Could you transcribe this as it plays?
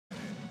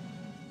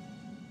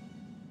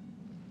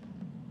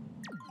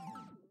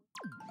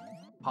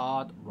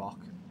Hard rock.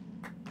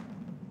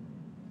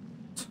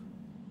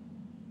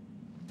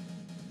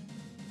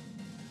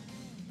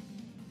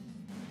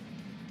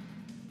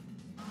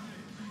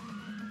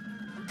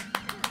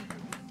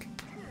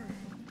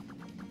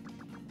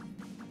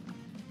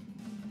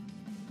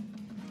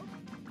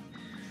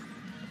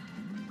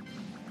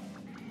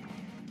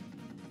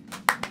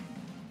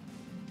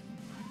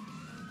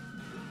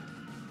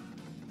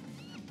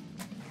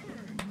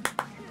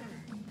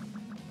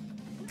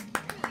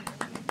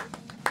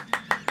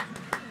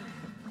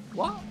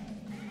 What?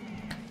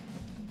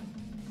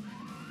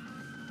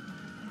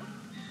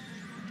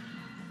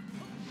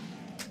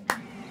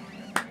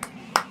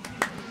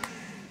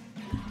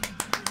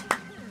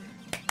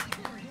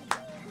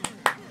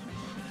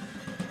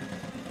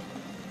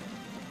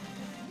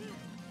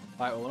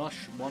 Right, well, we're not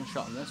one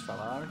shot on this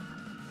fella, are we?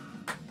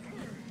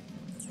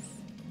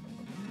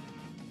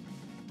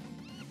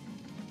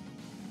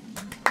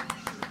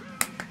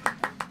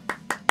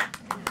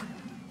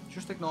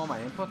 Just ignore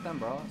my input then,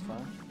 bro, that's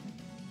fine.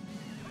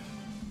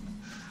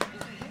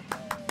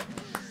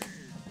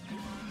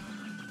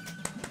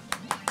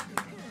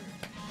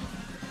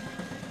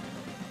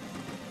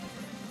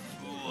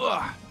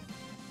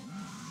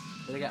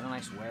 Really getting a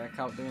nice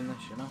workout doing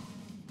this, you know.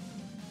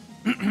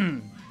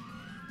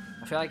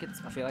 I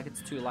feel like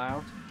it's too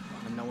loud,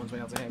 and no one's been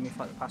able to hear me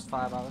for like the past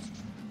 5 hours.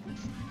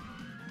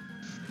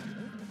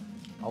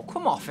 Oh,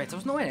 come off it! I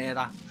was nowhere near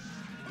that.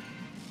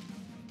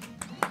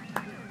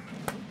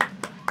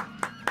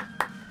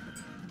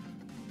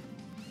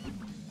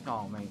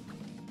 Oh, mate.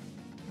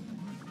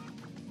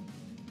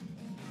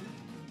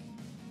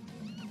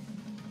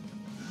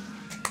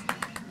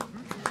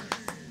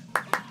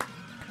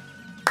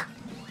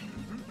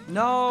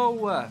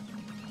 No!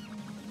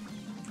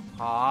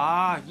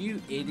 Ah,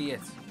 you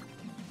idiot.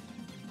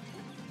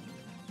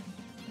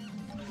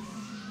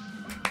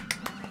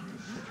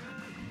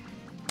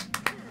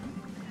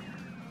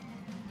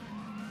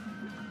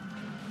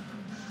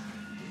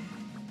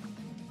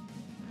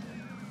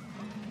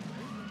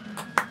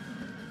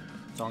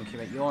 Donkey,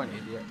 mate, you're an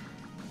idiot.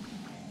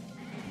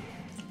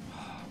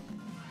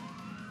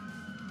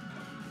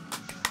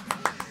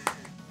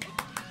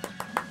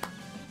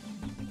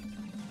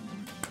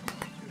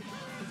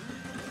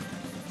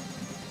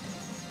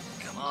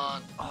 Come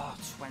on. Oh,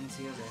 20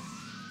 is it?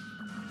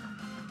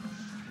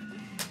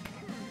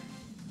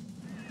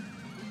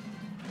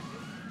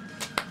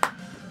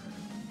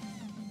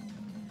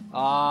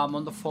 I'm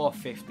under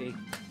 450.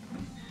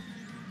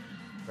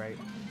 Great.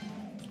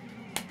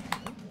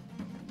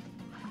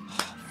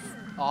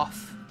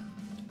 Off.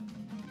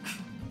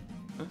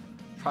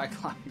 Try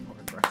climbing more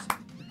aggressive.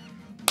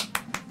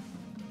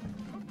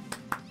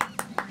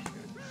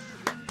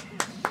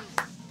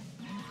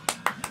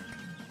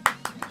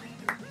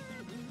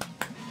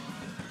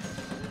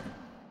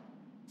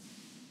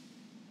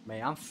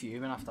 Mate, I'm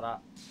fuming after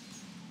that.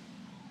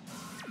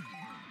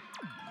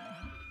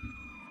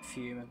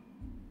 Fuming.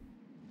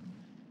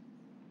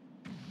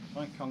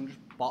 Like I'm just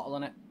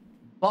bottling it.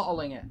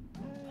 Bottling it.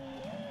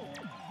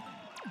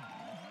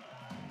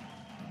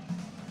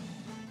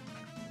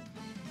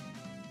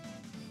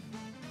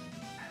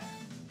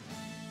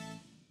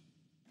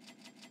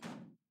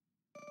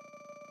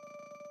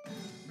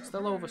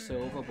 Still over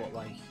silver, but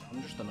like,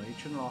 I'm just annoyed.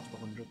 Shouldn't have lost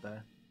 100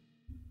 there.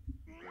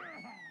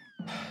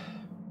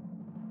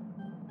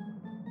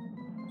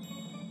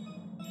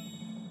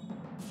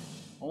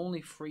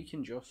 Only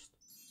freaking just.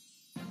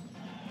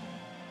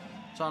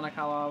 Sonic,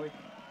 how are we?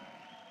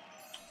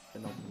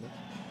 Been open this.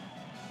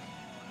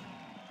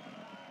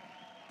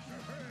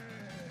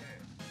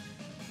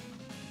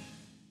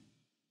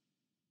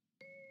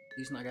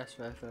 Decent, I guess,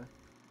 fair.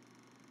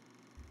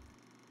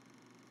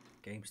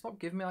 Game, stop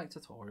giving me like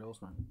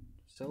tutorials, man.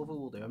 Silver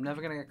will do. I'm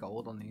never gonna get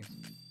gold on these.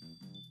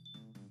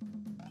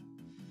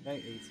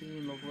 Okay,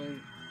 18, lovely.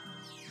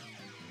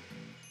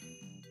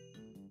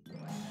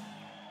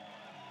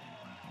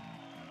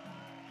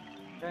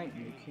 Okay,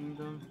 New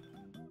Kingdom.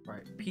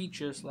 Right,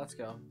 Peaches, let's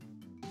go.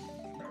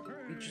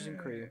 Peaches and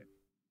cream.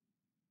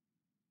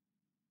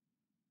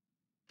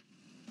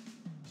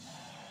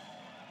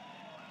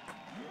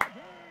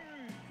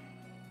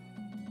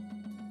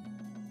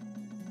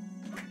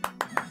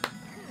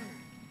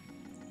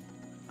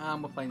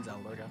 And we're playing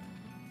Zelda again.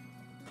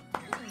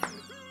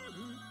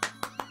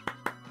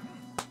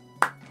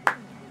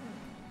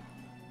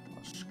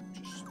 Let's just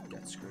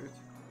get screwed.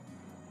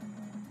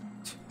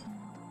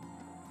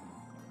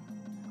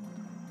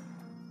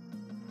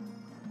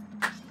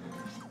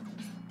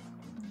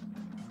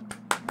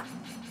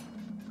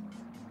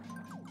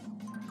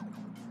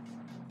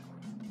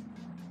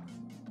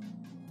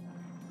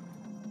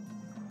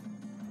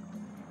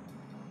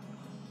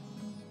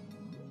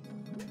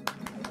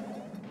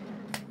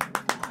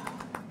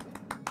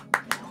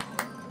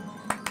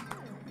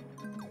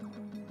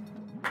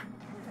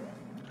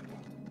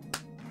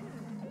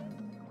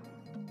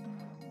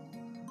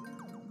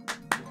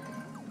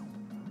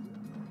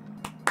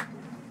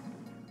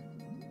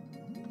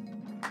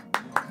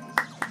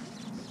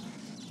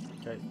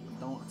 Okay,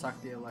 don't attack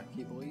the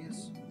Elecki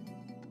boys.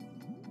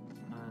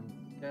 And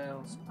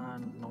Scales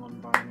and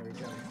non-binary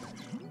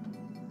jellyfish.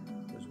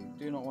 Because we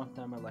do not want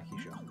them at Lecky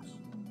Shops.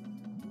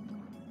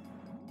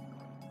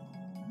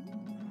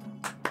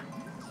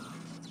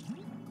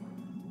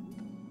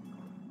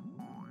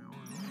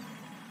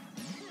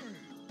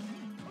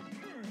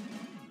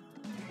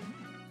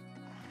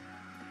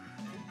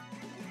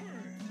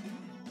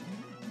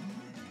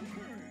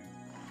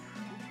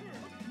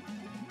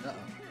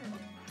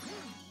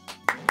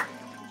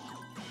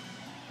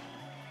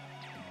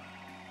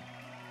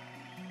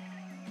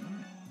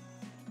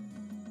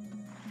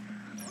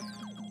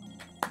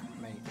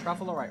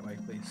 Travel the right way,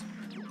 please.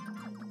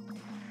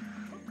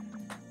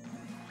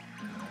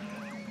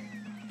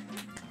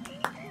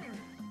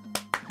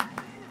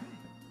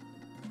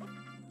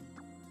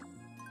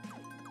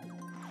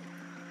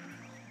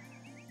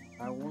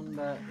 I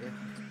wonder if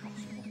it's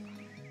possible.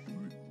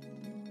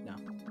 No.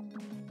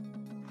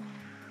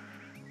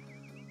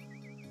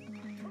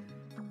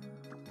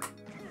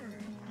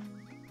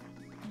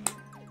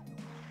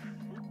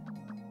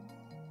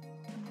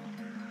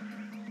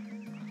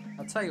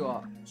 I'll tell you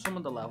what, some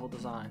of the level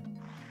design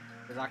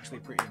is actually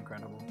pretty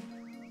incredible.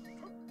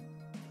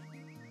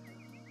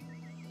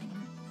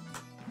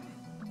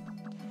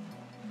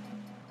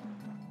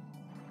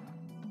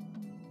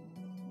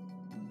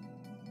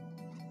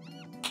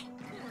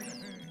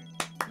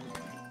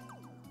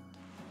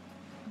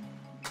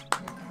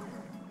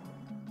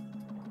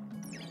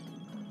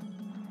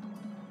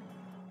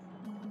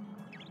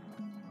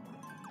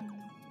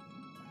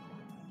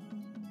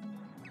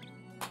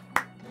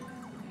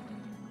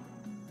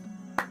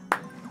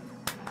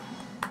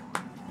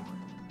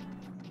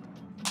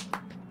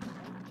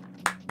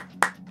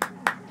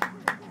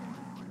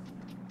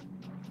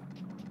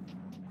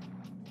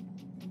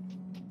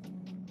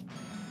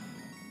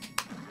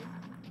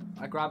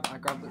 I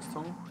grabbed its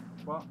tongue.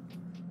 What?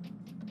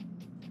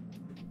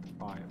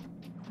 Right.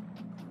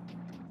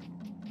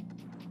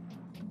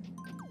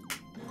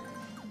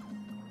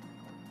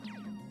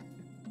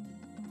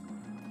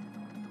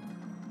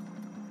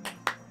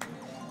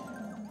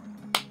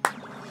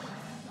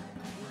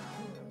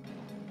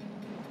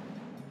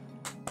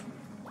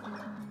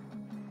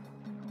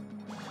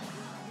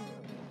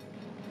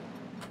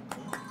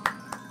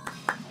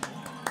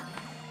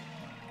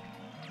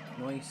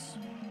 Nice.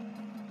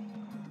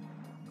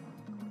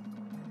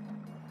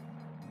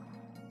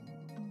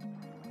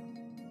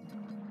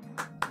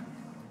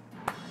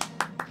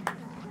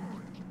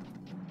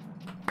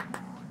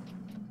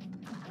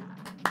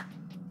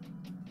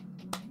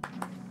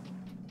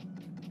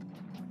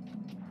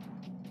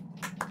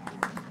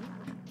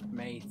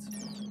 Mate.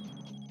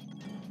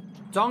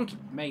 Donkey!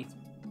 Mate.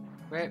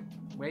 Where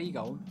are you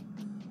going?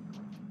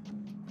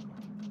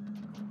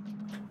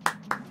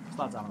 This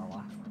lad's having a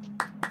laugh.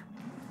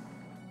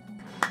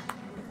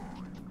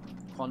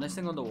 Come on, this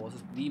thing underwater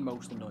is the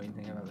most annoying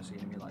thing I've ever seen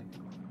in my life.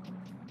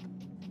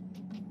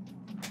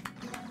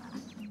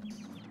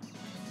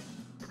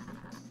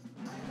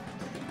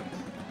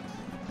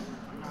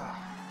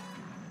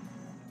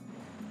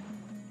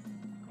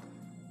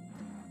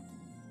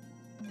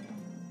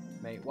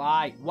 Mate,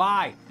 why?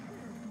 Why?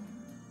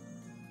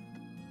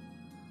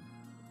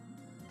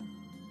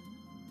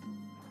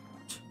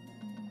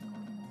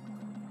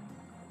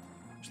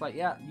 It's like,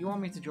 yeah, you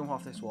want me to jump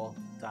off this wall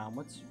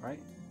downwards,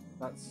 right?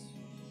 That's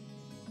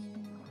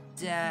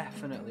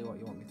definitely what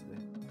you want me to do.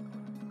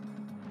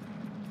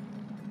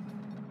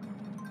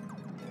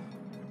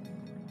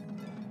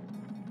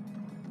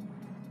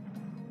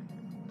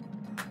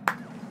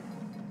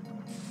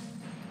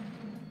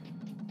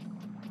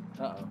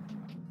 Uh-oh.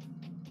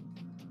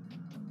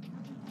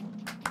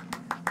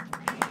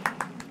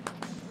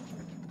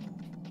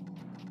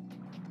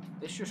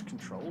 This just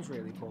controls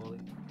really poorly.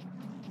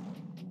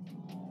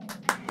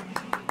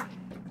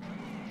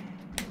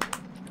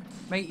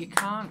 Mate, you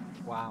can't...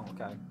 Wow,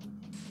 okay.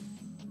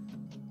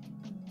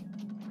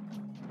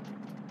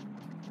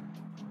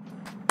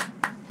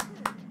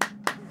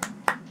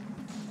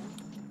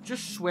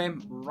 Just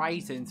swim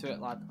right into it,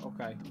 lad.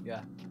 Okay,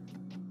 yeah.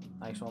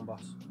 Nice one,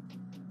 boss.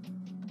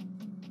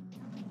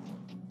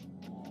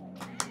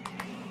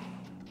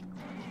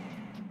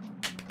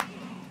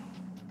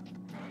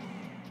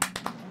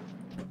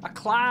 I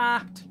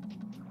clapped!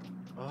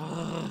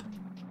 Ugh.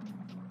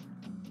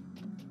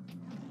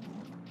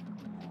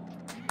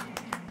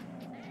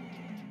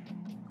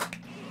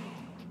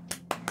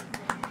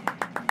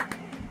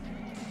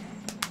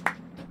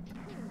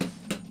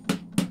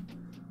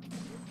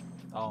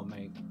 Oh,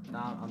 mate.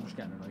 Now I'm just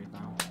getting annoyed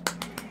now.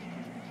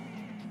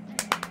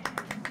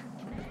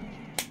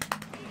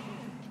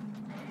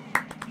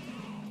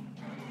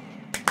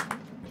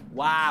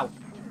 Wow.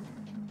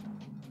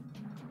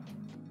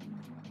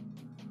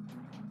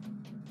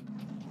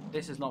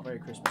 This is not very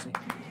Christmassy.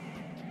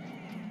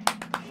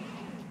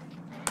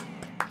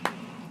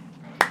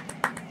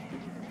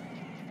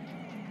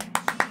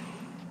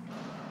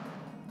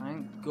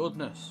 Thank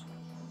goodness.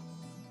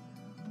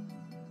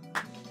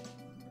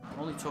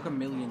 Only took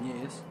 1,000,000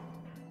 years.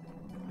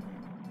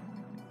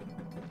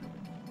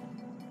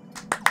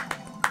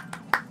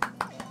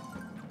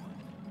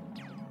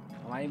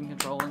 Am I I even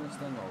controlling this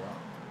thing or what?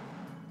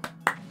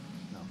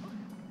 No.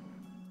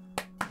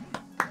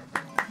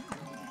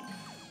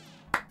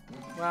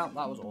 Well,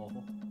 that was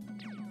awful.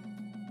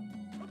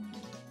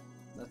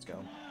 Let's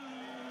go.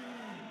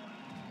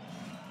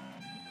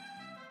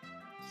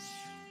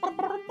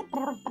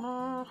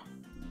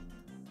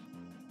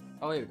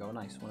 Oh, here we go.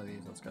 Nice. One of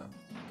these. Let's go.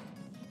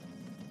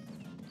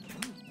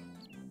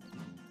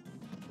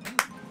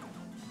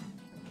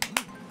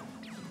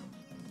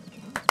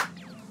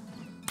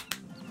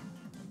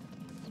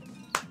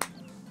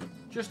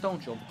 Just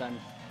don't jump then.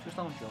 Just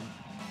don't jump.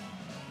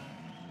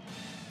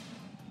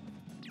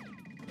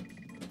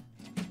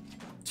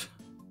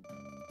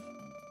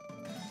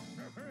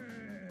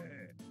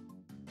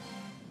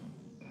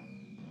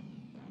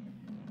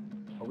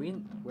 Are we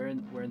in? We're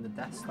in the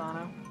Death Star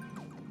now.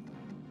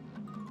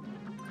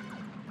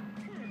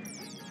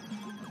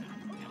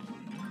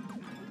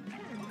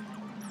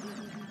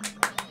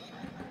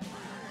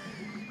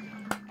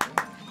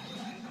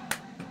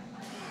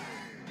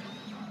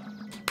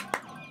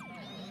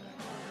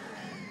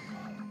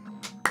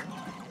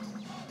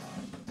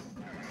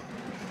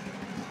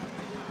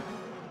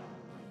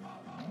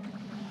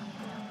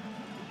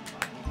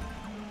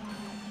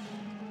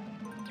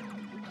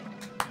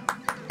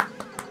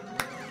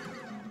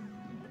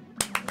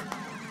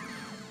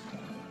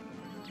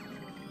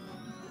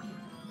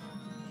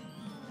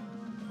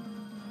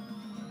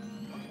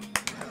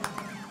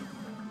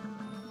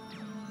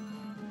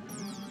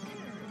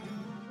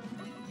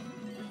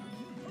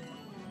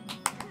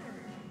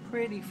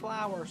 Pretty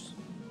flowers.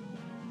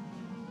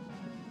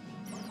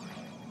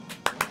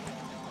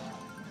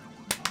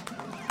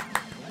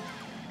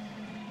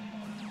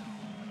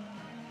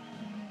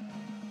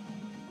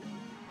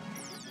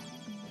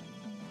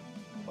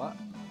 What?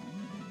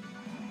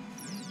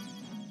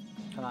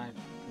 Can I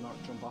not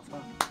jump off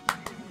that?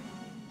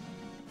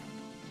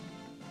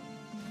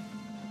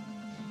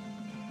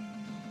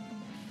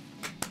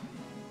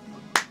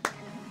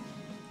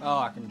 Oh,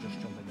 I can just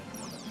jump in there.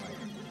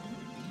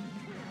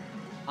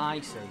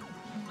 I see.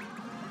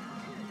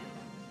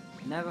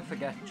 Never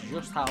forget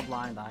just how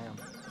blind I am.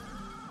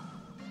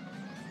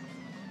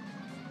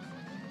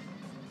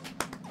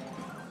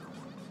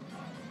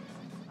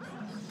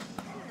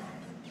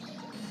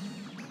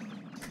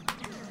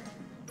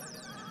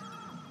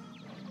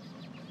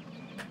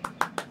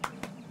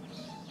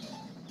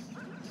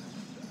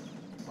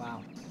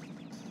 Wow.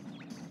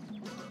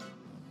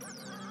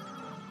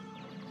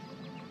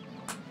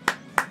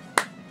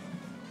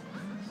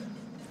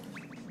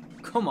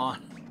 Come on.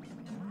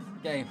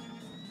 Game.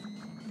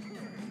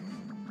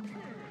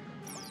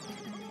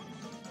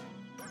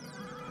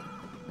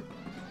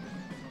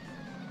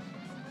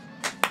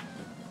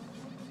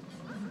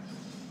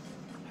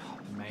 Oh,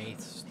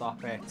 mate,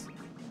 stop it.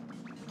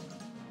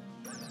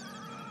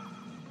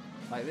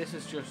 Like this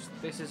is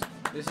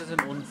an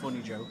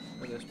unfunny joke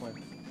at this point.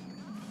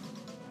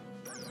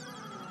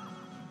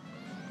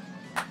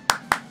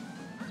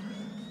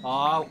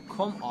 Oh,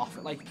 come off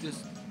it. Like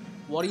just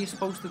what are you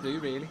supposed to do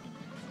really?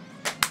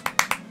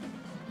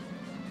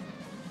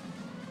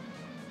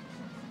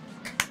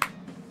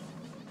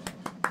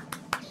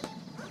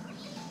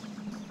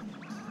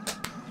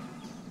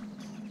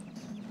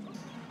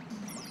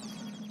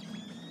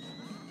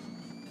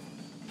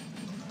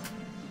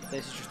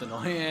 This is just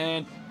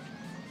annoying.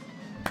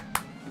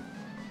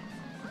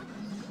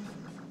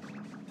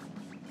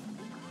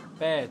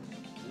 Bed,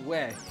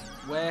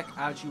 work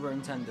as you were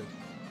intended.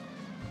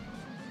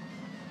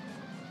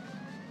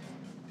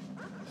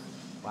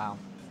 Wow.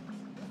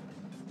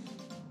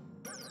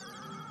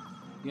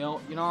 You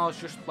know, I was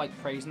just like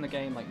praising the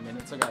game like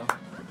minutes ago.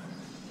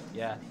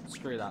 Yeah,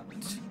 screw that.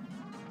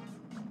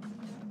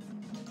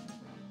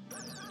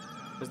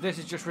 Because this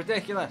is just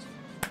ridiculous.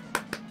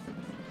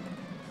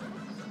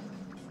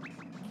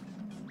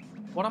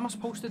 What am I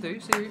supposed to do,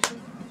 seriously?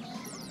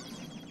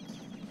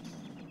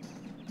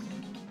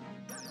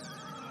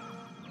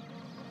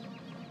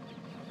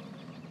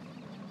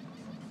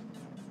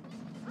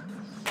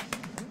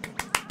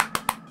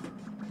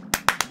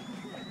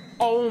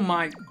 Oh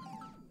my...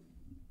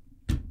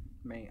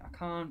 Mate, I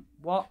can't...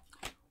 What?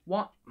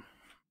 What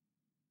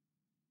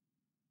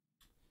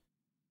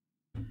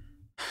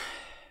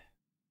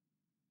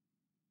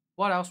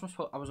else was I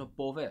supposed... I was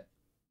above it.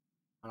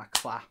 And I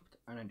clapped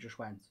and it just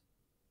went.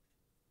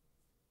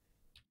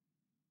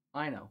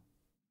 I know.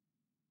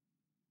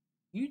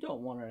 You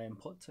don't want an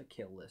input to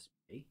kill this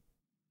bee.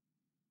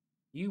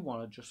 You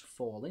want to just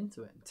fall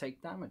into it and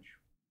take damage.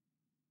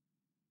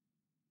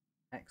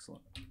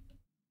 Excellent.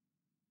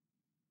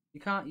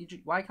 You can't.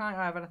 Why can't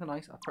I have anything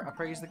nice? I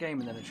praise the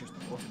game and then it's just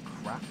utter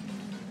crap.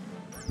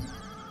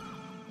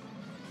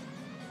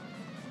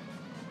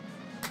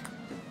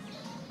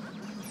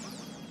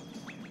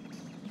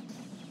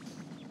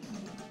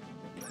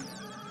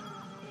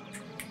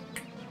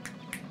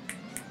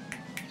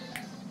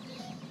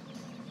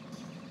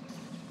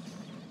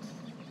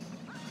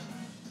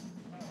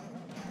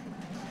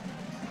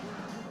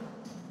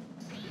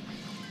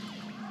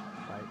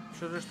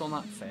 Should have just done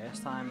that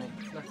first time, mate.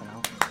 Flipping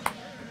out.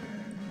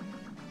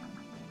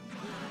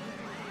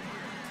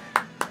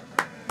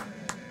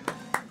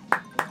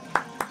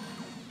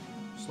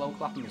 slow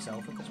clapping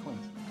myself at this point.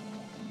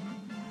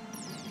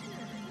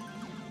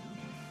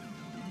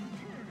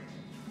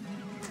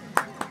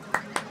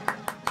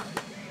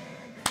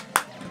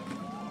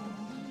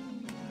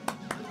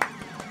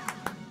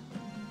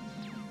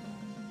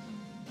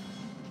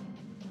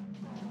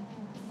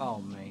 Oh,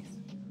 mate.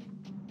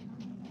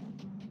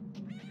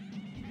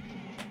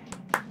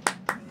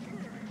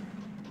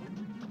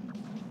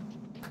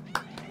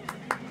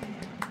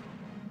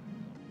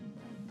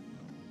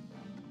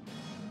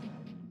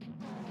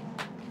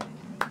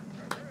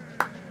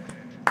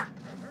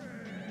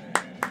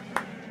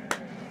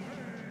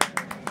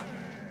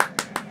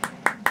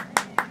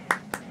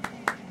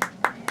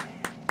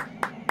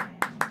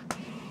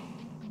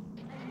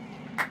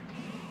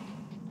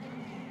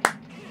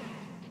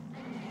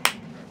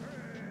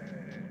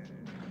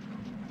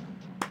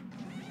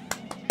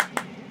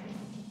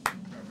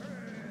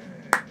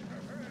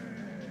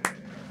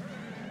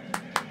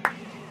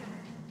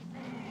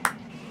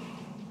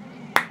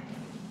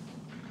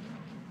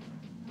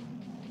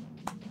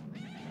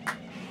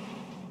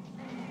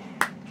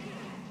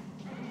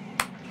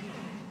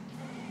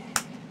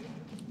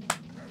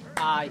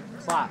 I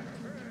clap.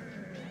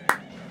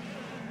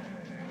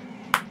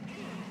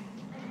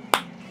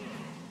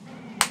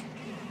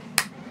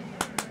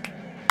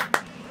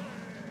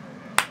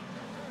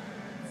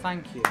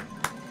 Thank you.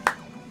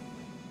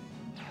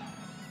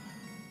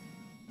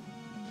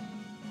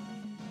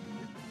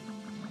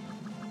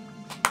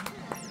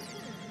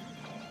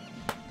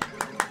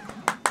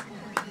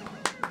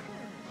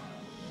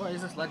 What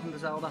is this, Legend of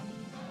Zelda?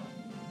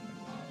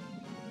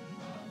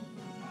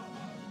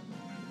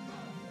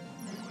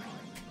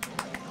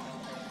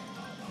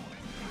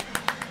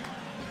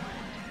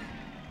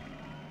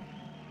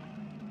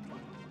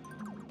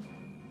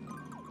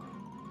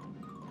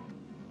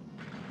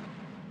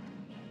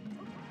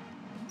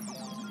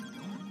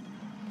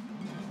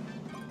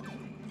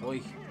 Oi.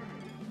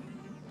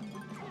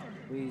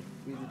 We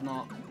did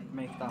not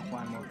make that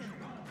by much.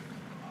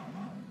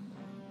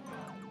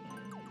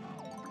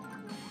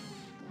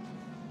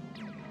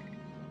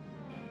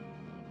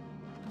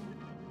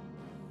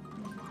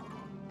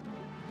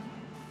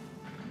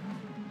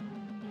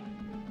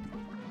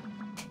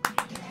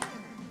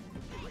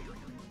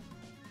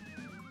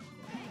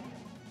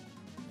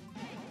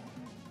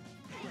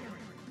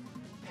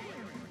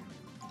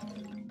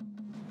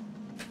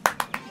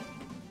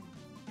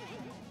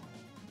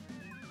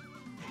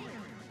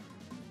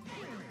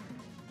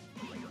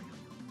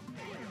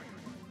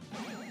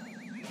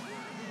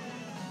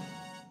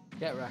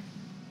 Get wrecked.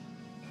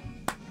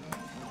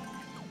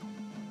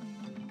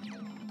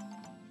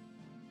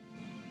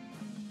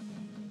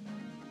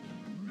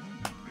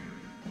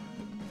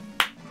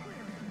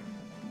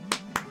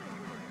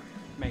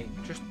 Mate,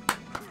 just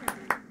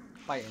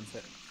bite into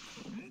it.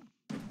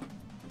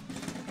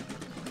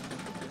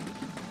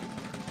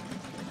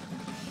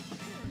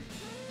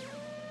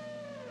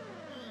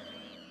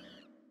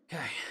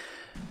 Okay.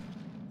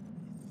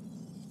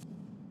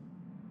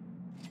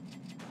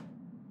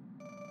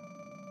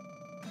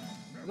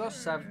 I've got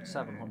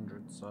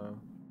 700, so...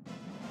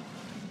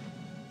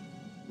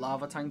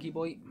 Lava Tanky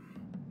Boy.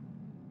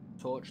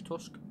 Torch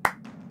Tusk.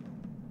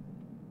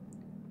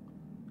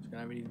 It's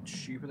gonna have an even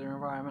stupider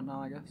environment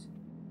now, I guess.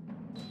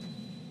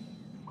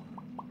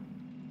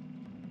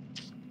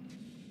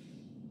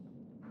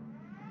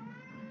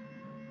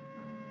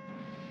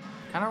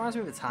 Kinda reminds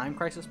me of the Time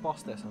Crisis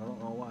boss this, and I don't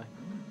know why.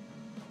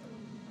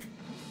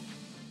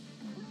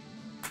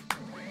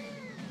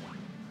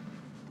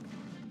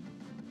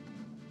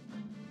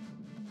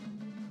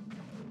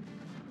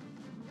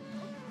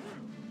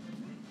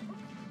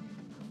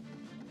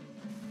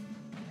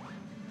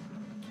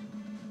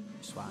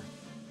 It's fine.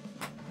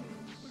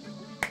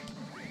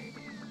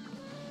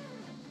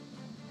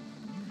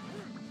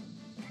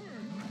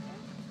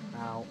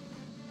 Ow.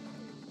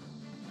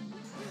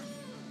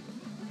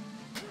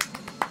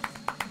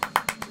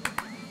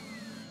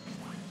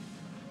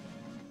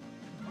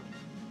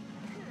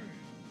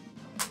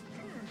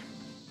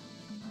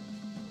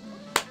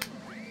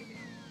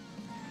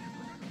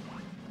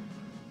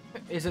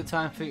 Is it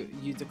time for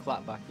you to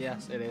clap back?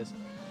 Yes, it is.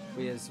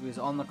 We is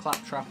on the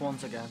clap trap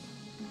once again.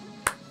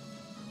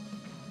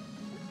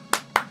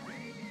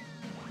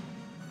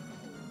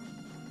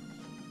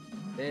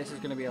 This is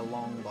going to be a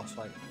long boss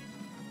fight.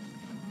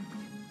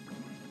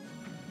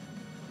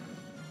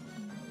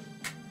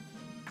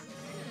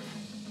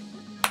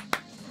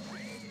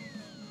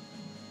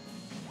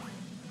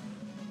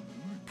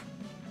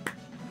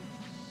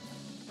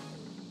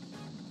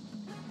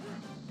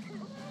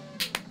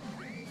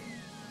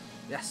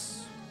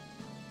 Yes.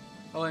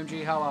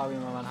 OMG, how are we,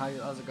 my man?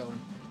 How's it going?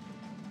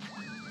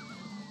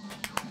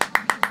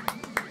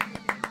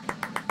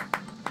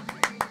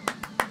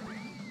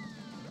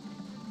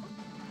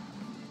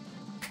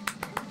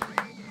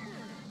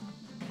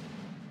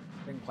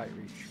 Didn't quite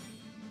reach.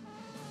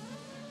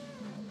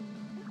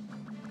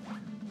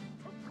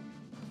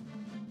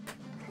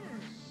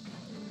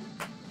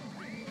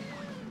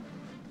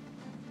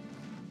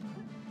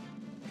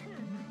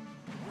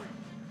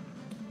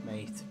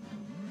 Mate.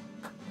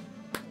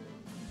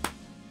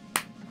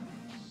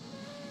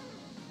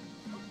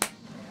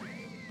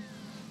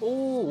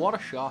 Oh, what a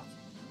shot.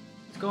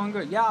 It's going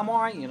good. Yeah, I'm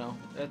alright, you know.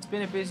 It's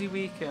been a busy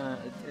week.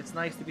 It's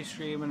nice to be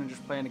streaming and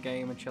just playing a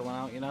game and chilling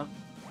out, you know.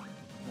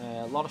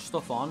 A lot of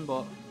stuff on,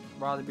 but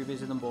rather be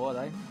busy than bored,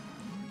 eh?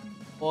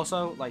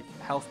 Also, like,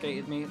 health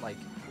gated me, like...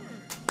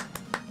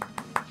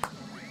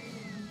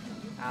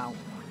 Ow.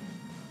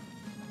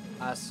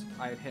 As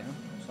I had hit him,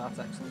 so that's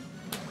excellent.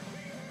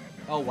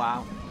 Oh,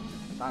 wow.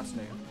 That's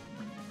new.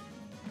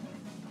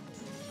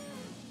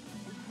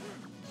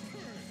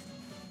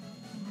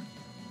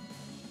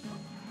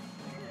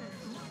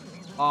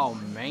 Oh,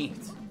 mate.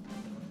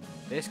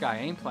 This guy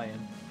ain't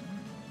playing.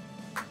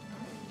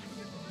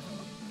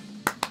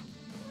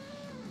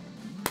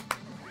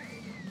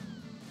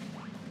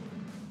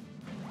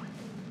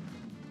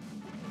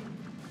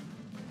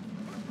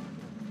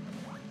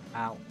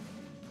 Ow.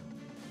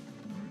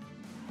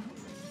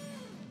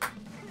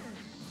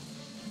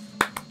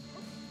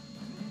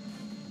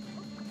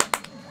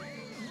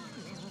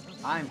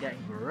 I'm getting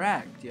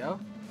wrecked, yo.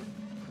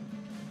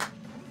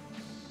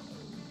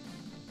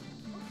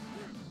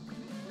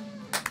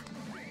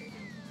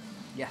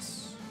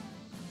 Yes.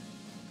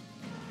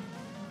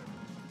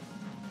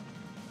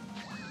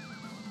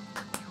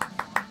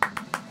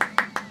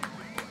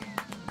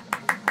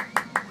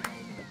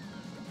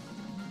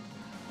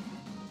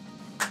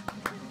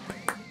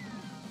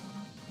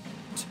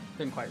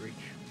 Didn't quite reach.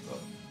 But...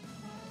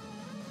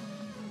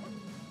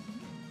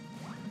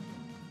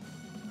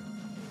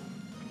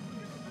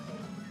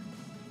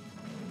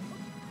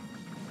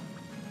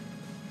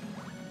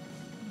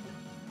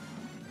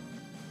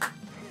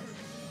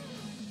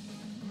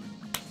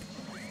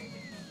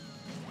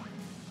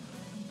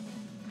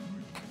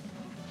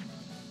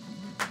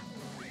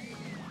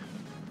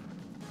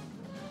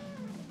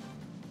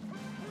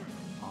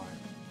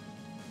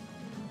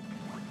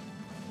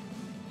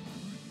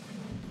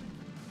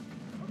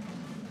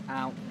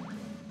 Ow.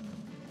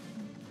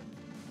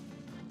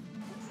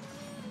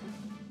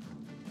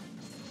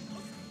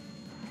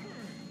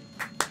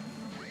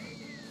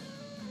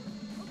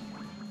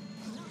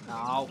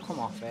 Oh, come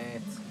off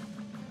it.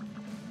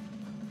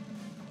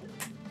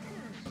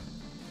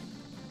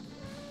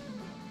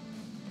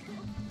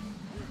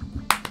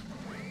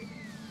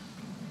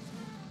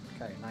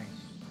 Okay, nice.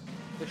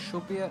 This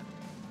should be it.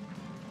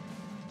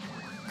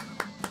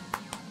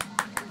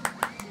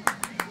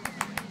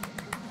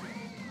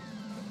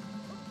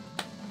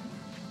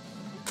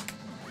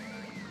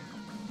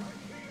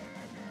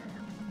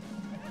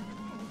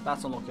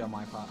 That's unlucky on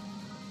my part.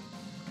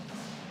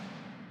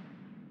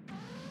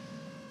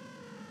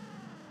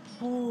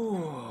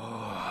 Ooh.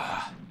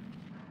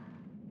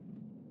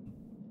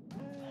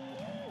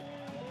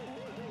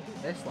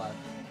 This lad.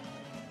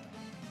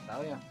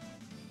 Hell yeah.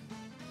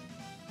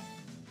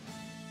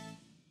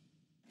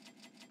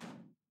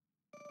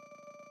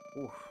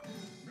 Oof.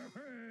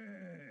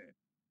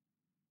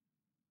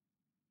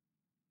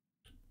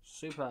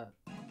 Super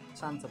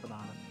Santa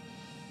banana.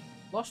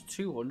 Lost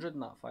 200 in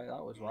that fight,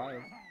 that was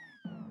wild.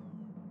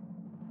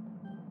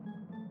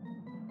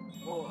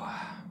 Oh,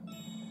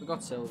 we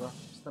got silver,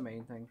 it's the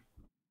main thing.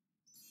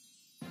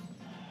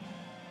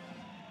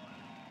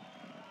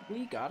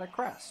 We got a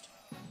crest.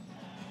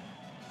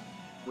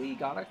 We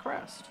got a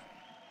crest.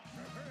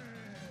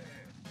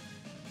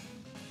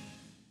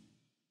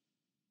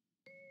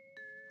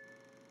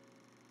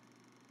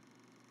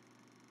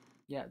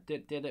 Yeah,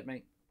 did it,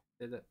 mate.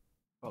 Did it.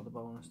 Got the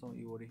bonus, don't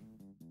you worry.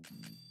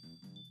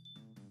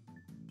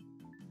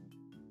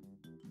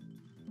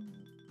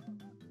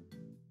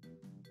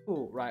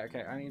 Oh, right,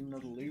 okay, I need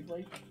another loot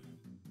break.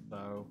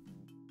 So,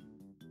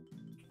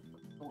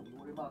 don't you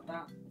worry about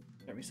that.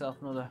 Get myself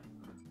another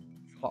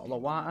bottle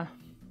of water.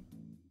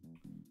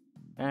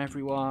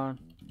 Everyone,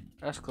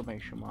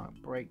 exclamation mark,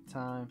 break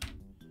time.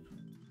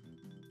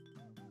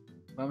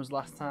 When was the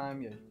last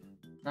time you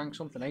drank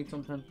something, ate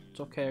something,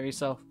 took care of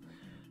yourself?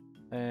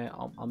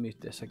 I'll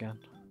mute this again.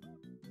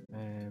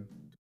 And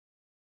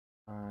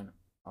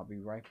I'll be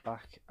right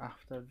back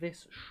after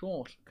this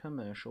short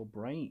commercial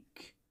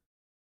break.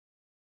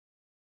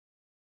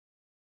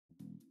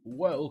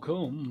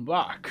 Welcome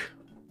back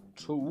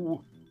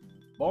to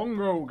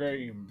Bongo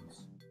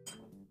Games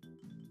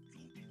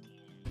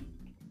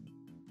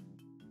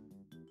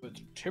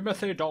with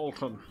Timothy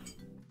Dalton.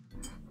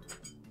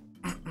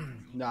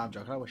 No, I'm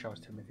joking. I wish I was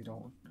Timothy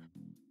Dalton.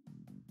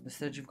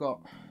 Instead, you've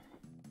got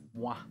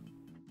moi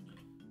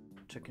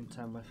to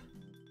contend with.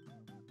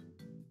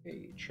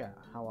 Hey, chat.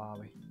 How are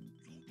we?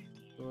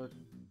 Good.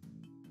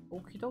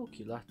 Okie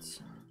dokie.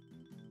 Let's.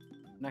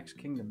 Next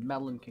kingdom,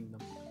 Melon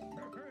Kingdom.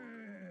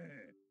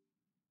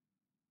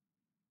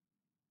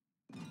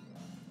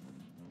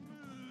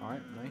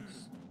 Alright,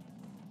 nice.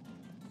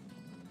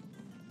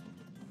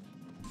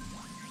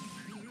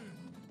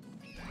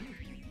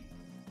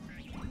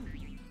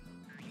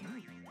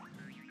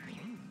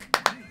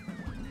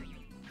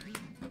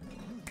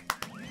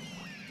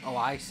 Oh,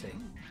 I see.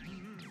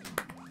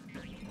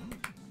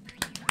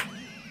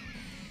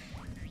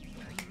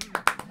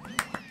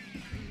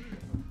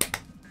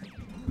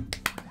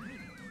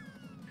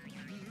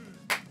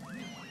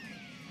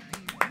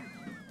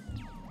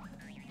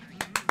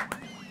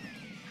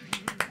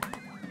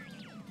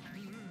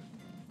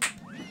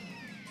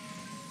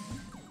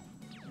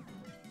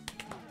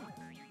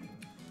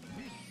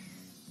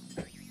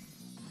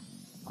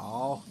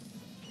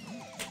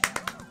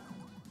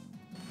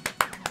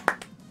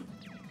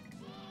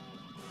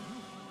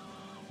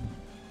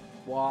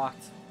 What?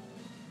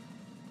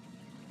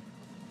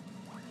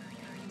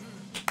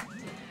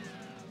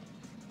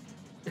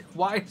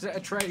 Why is it a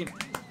train?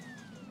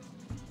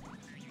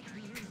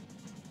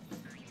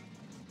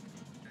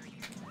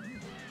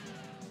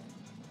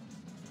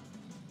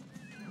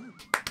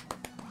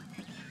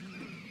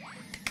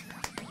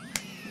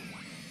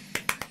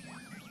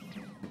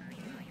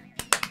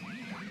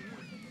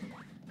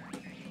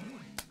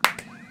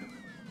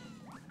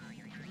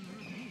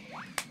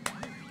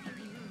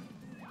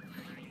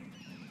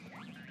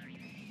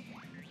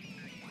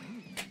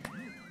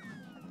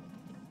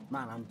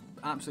 Man, I'm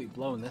absolutely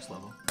blowing this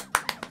level.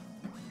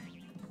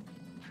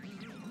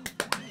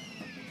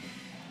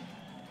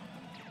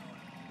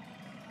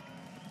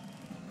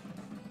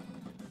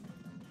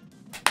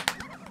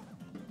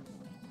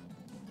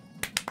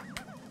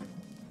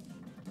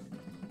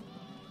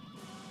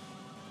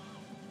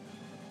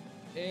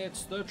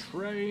 It's the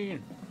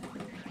train.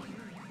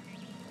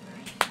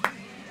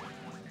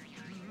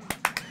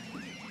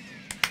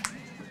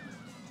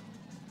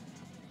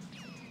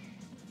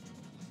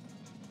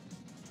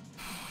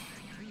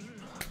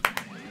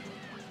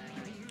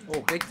 Oh,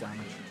 big damage.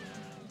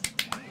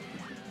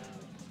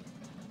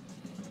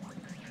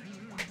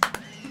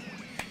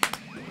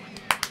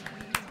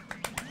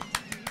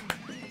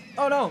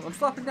 Oh no, I'm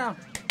slapping down.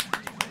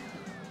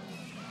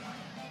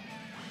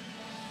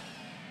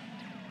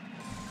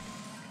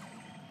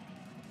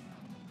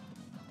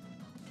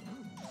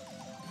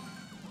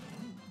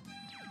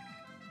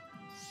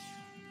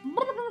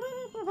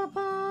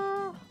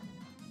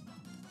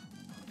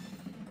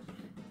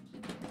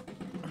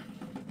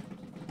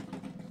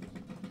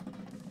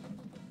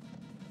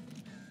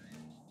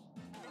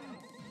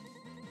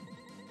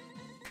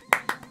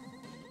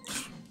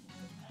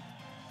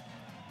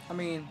 I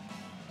mean,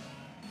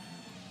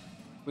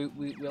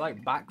 we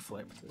like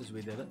backflipped as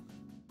we did it.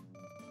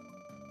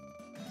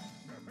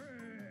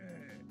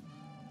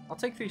 I'll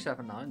take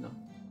 379 though.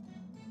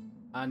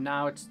 And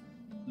now it's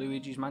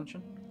Luigi's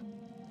Mansion.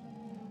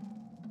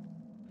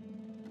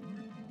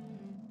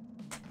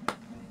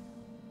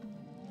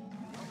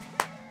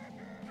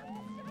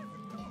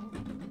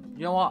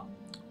 You know what?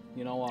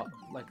 You know what?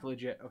 Like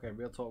legit. Okay,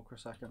 real talk for a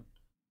second.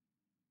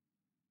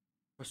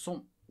 For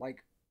some,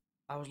 like,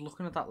 I was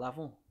looking at that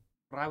level.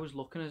 But I was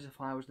looking as if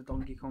I was the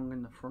Donkey Kong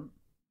in the front.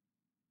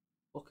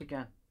 Look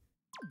again.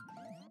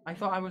 I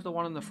thought I was the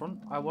one in the front.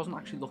 I wasn't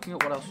actually looking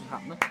at what else was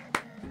happening.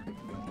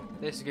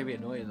 This is going to be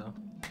annoying though.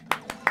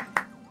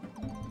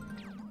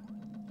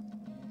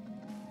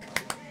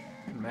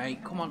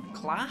 Mate, come on,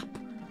 clap.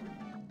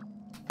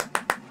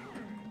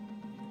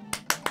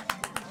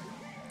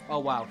 Oh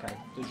wow, okay.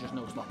 There's just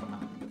no stopping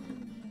that.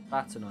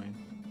 That's annoying.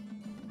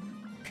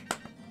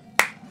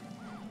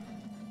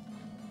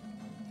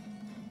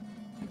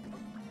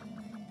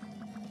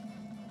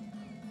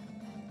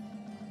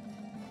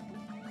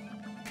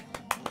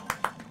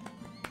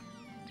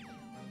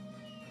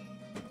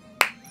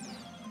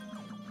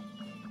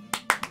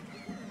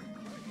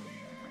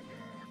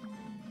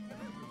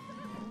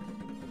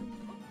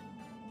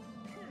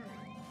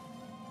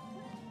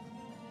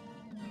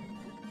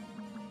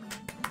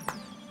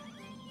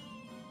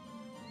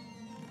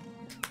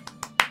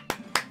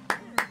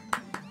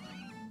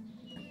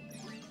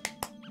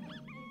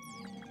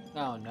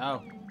 Oh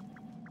no.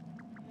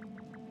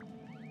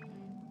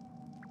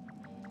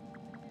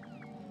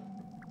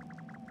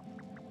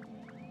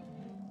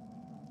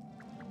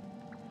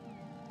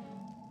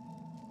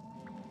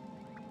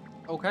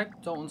 Okay,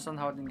 don't understand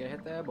how I didn't get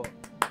hit there, but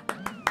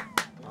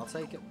I'll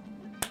take it.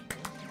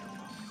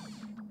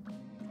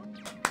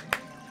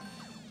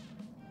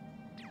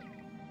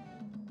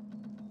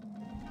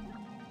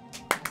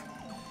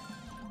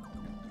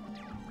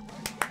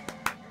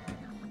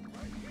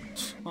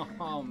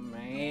 Oh,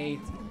 mate.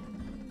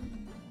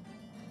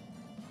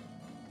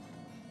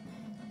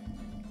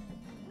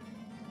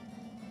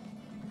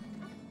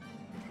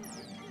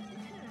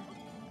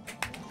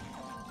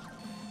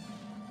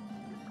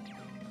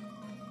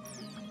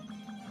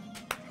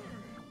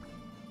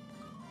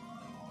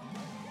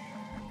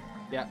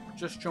 Yeah,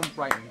 just jump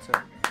right into it.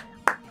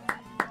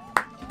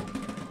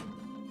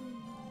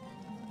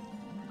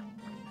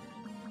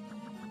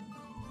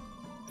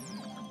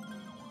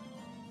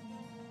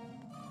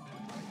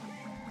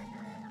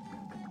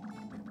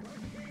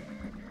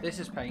 This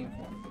is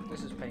painful.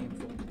 This is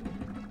painful.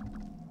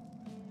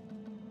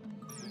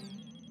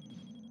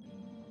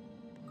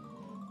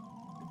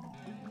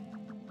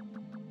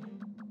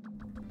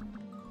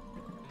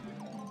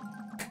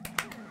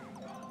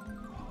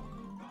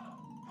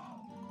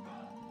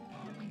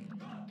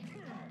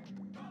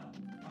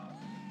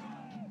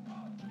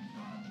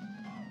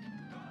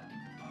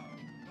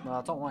 No,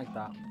 I don't like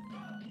that.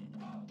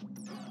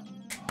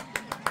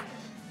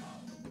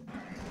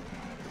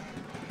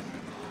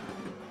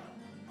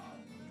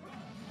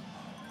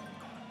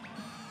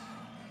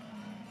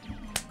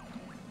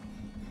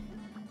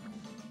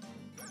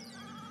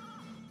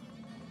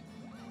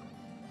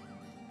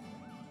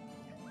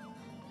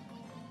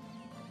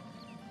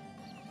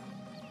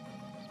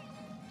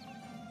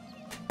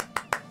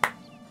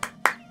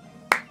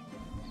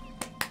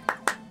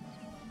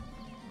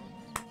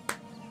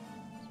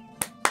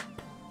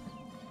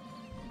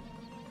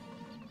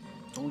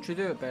 Don't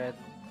you do it, bird.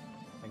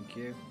 Thank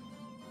you.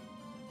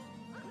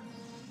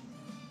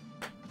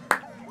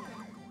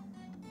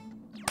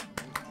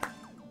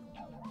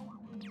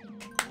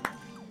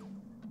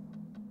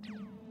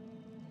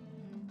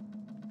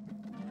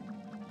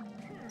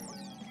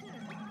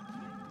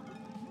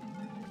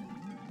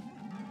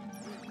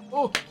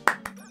 Oh!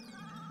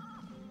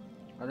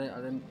 I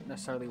didn't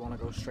necessarily want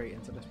to go straight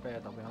into this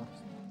bird, I'll be honest.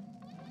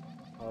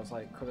 I was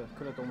like, could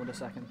have done with a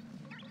second.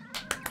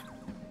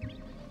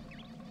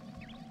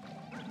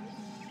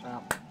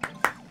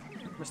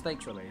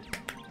 Mistakes were made.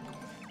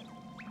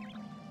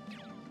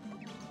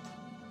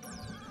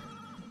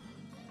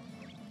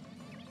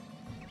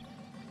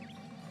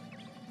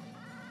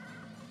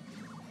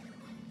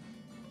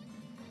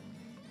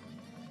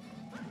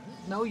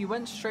 No, you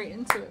went straight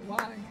into it.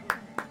 Why?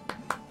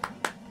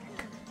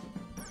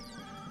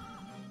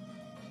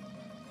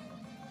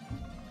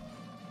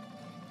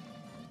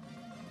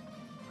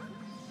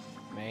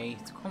 Mate,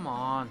 come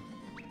on.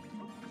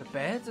 The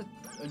bird's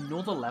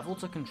another level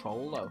to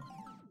control, though.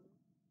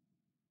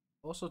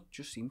 Also,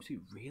 just seems to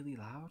be really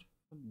loud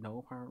for no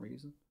apparent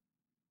reason.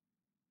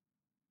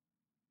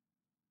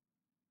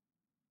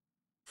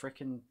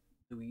 Frickin'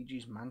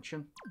 Luigi's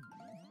Mansion.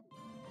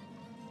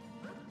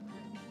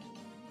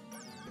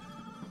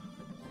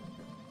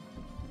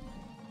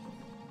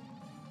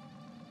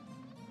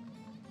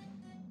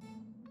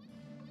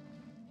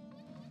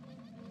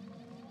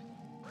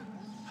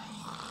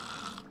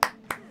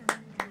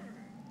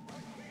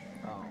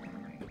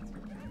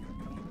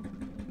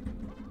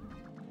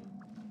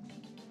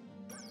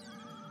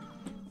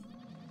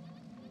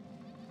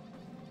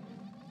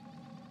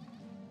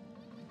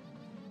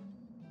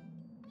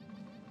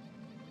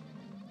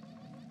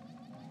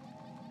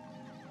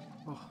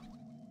 Oh.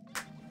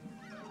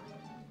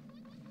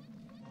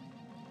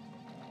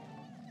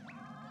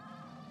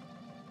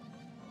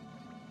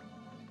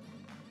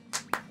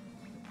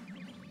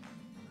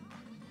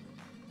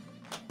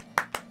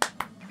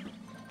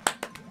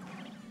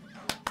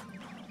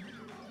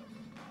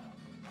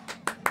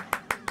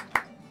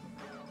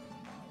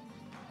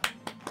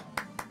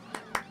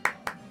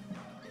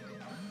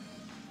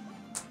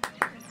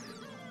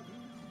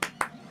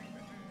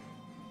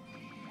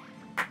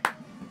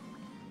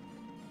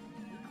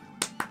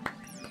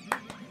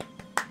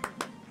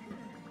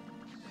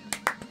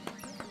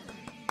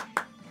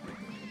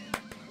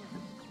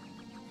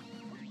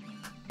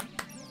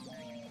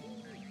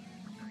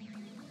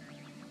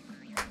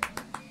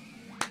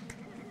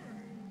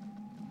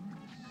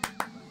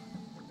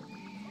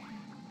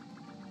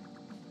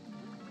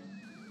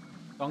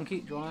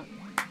 Donkey, do you want it?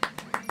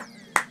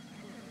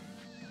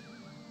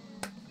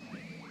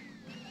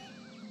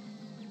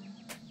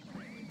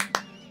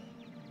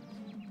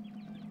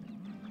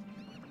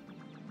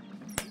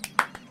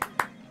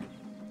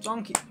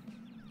 Donkey!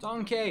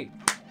 Donkey!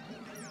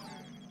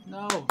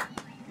 No!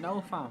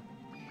 No, fam.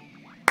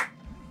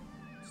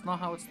 It's not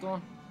how it's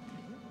done.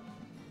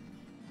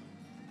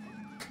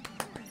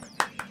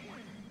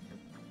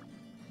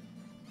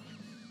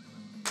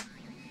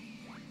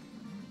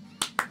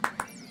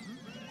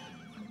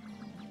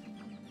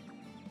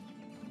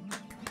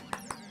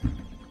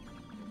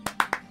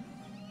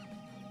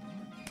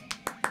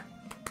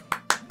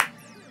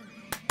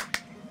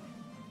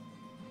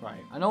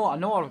 Right, I know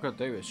what I've got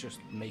to do, it's just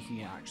making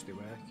it actually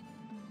work.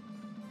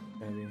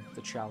 Maybe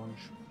the challenge.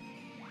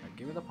 Right,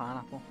 give me the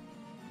pineapple.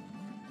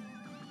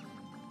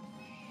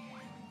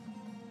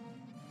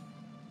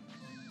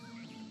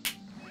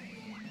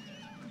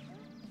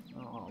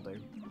 Oh, that'll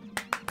do.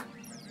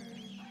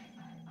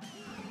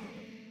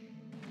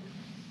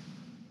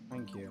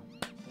 Thank you.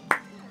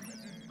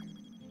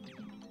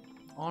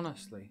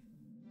 Honestly.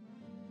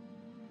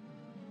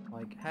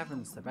 Like,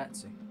 heavens to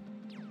Betsy.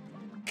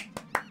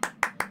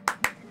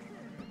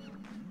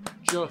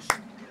 Just,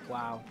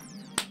 wow.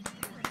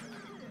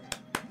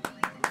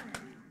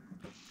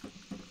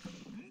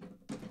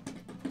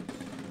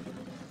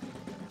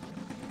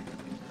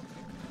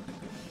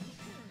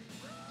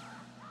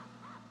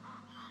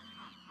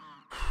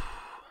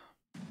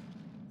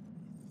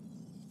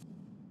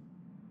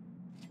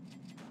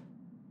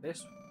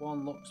 This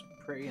one looks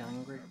pretty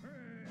angry.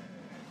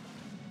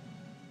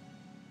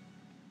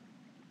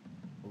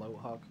 Bloat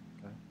hog,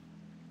 okay.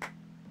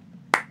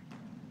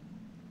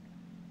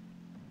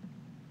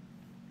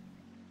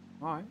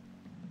 Alright.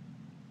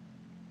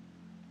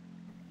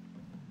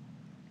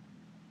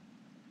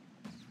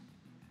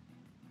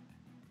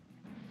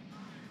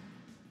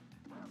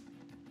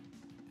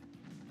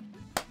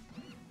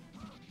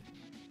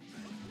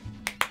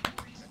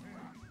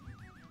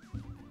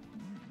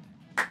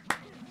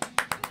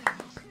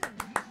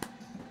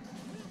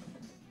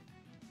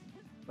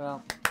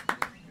 Well.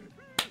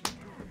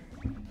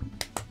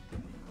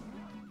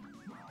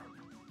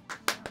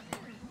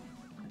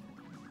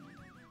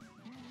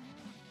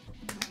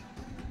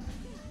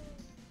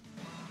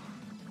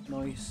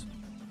 Nice.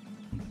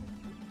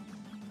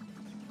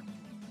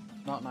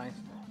 Not nice.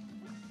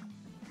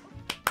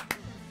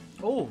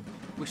 Oh,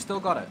 we still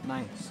got it.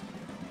 Nice.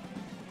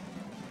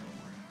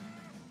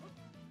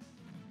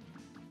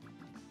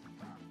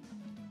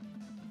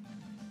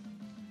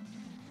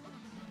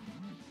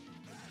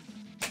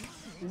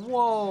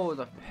 Whoa,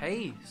 the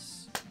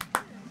pace.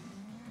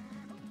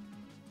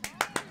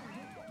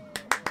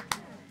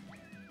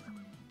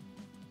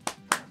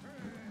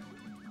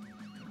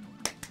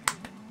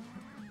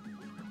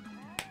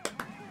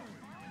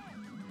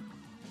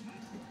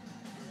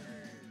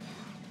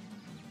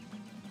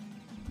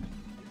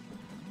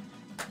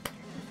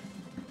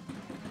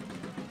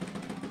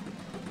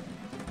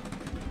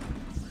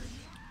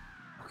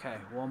 Okay,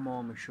 one more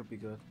and we should be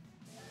good.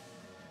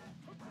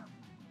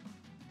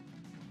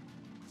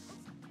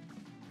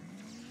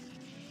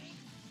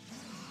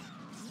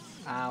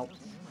 Ow.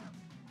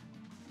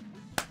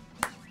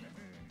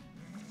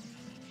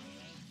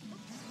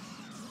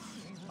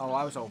 Oh,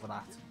 I was over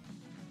that.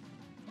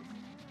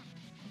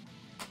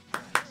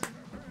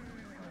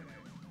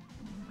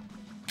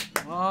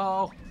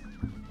 Oh.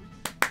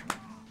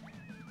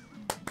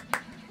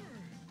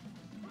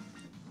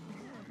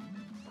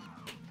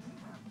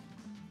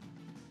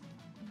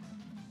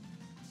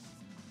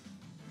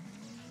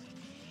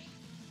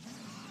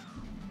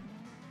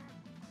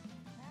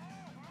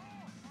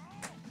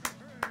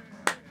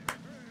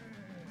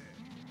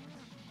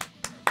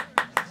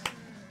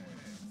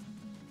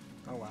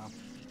 Oh wow.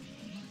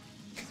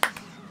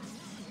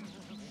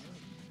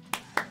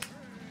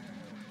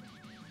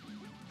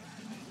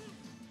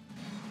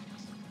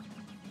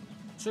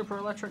 Super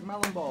electric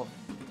melon ball.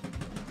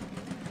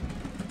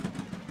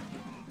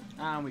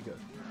 And we good.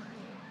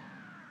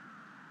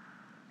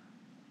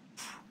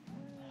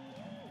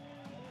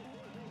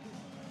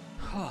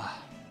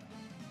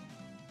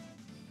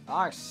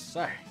 I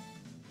say.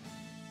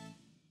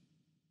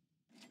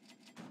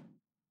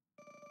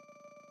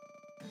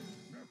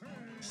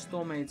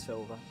 Still made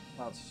silver.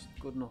 That's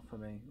good enough for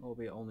me,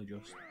 albeit only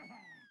just.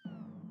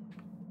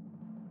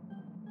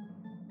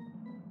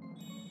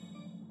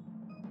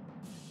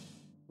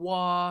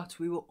 What?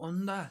 We were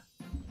under?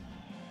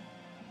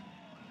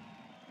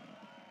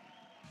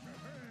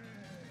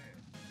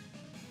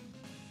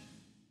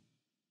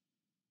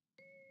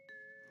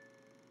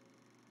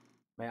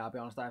 Mate, I'll be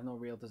honest, I have no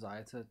real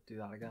desire to do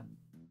that again.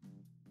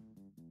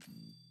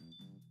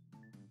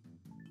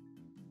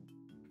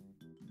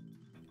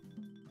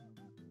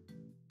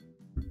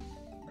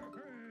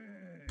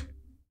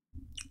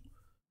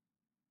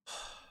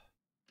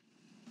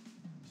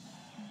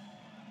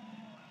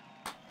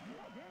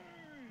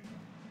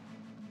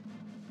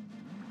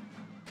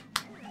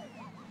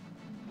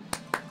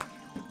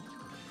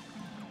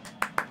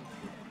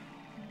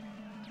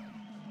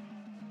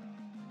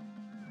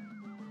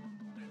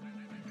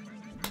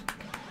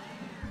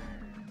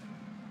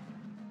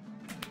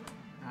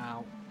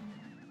 Ow.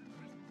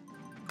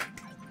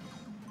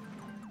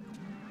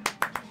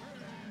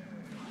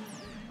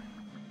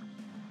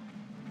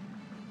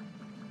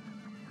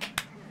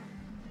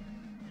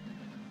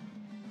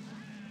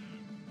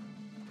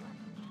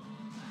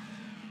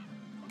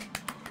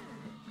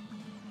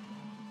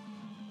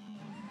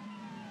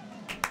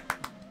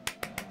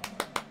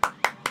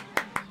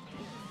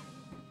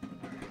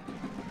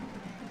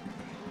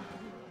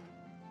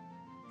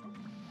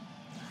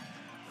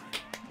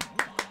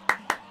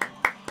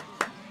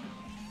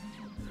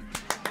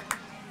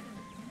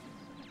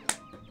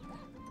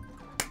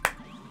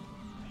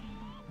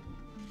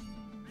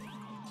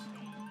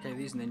 Okay,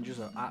 these ninjas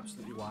are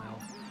absolutely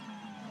wild.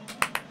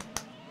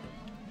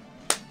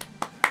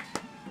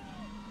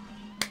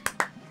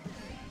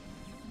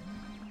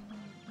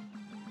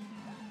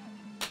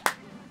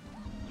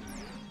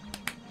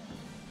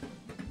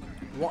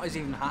 What is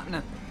even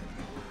happening?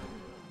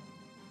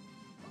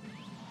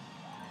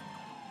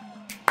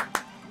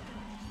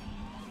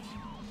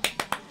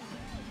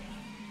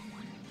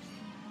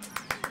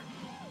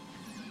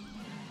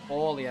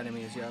 All the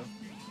enemies, yo.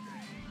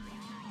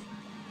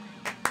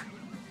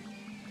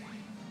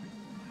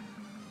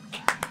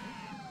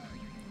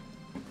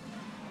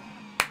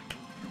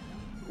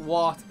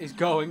 What is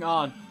going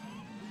on?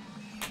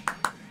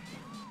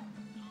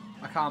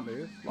 I can't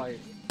move, like...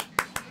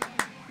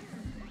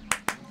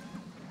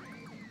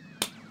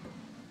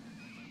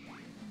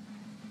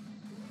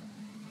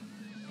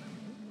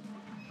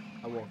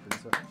 I walked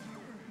into it.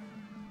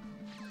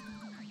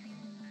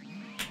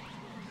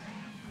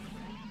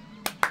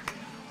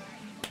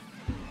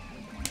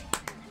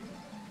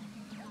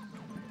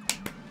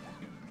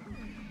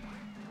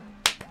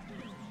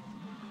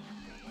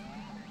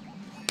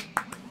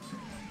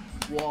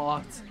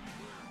 What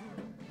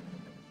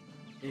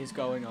is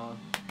going on?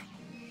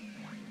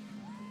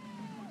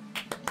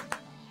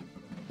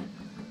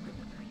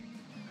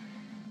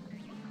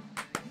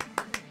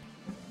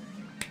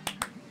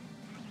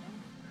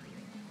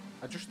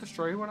 I just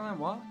destroyed one of them,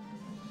 what?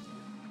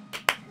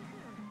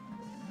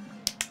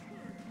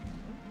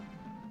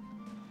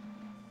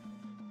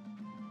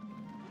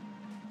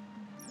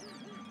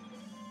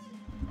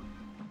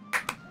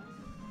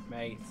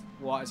 Mate,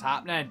 what is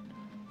happening?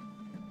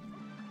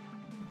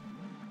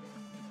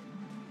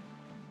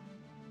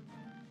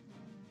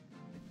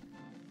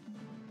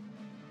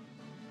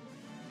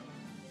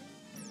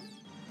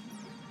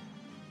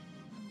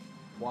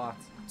 What?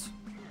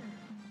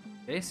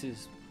 This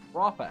is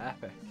proper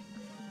epic.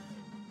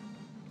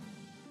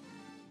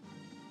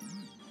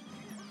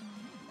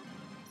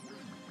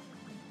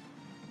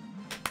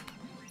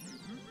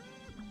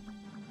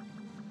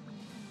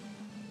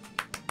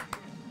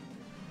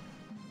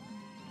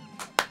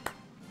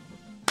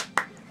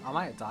 I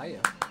might have died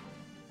here.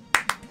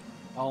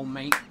 Oh,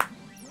 mate.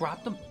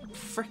 Grab the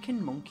freaking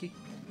monkey.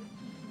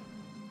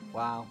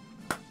 Wow.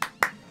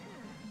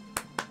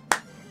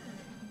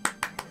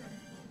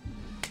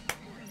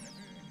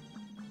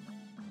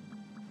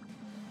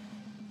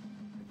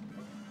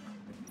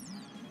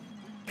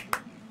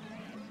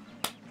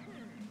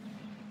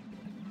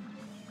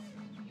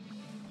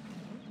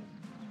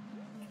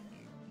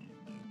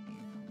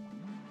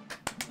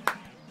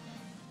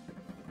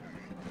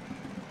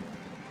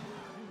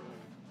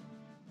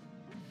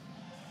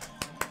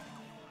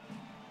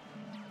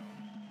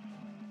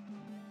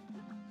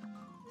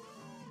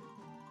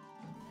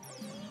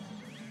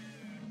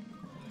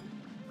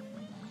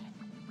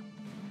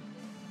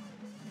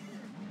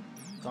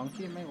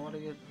 Donkey, mate, what are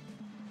you?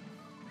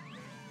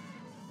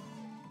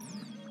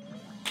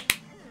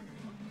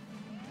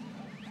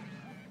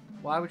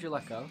 Why would you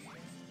let go?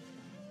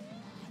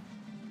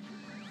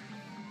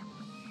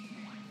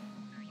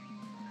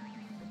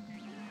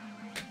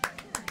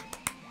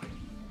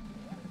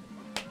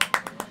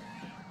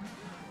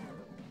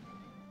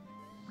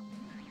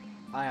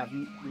 I have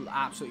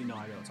absolutely no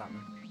idea what's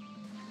happening.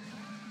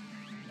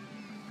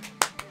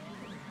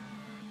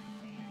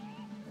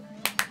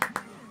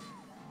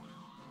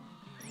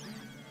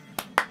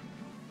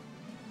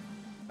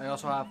 I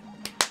also have,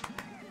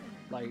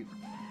 like,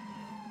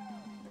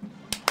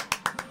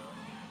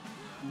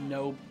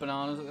 no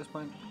bananas at this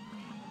point.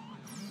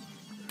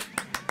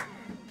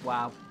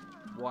 Wow.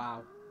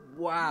 Wow.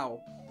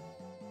 Wow.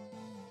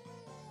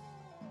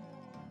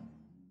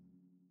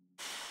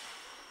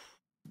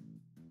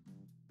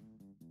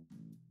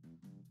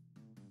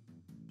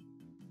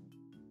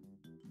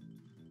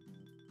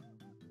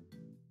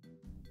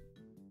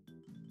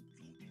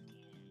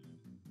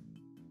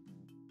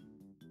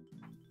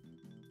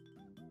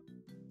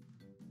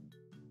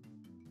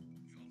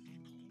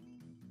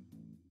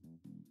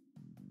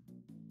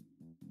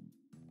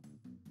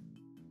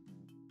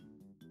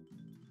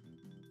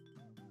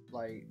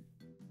 Like,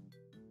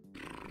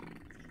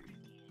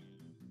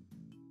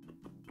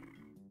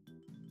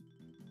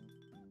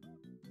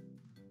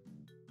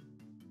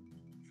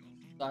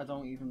 I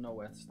don't even know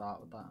where to start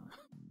with that.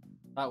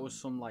 That was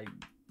some, like,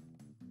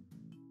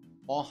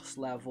 boss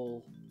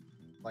level,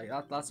 like,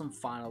 that's some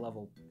final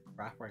level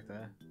crap right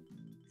there.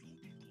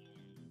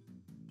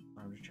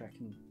 I'm just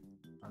checking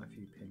on a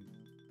few pings.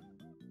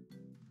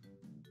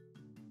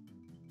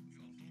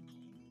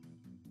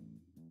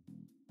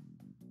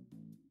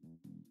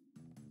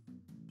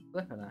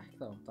 Flipping heck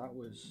though, that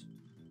was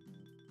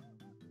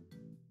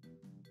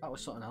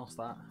something else,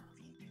 that.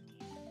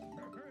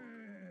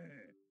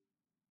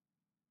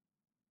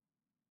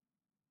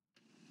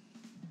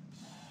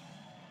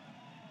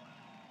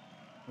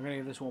 I'm gonna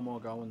give this one more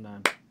go and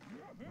then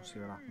we'll see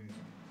what happens.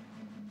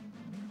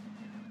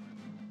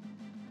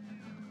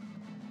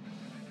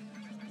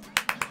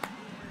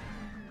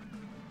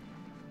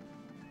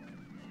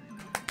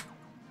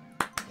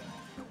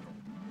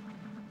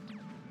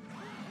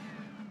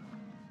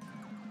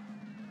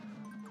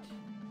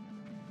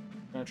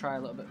 I'm gonna try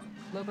a little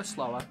bit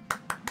slower.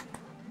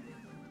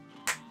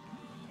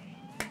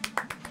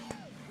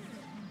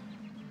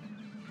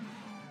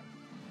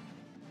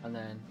 And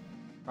then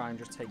try and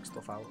just take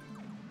stuff out.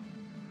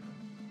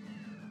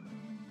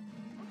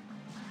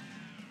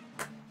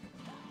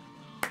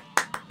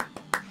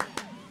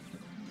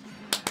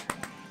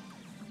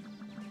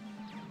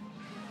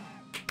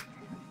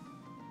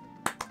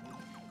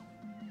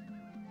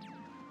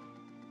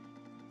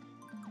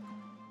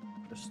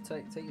 Just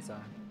take your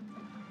time.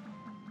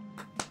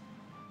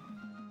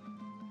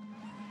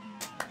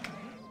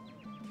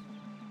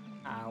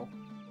 Ow.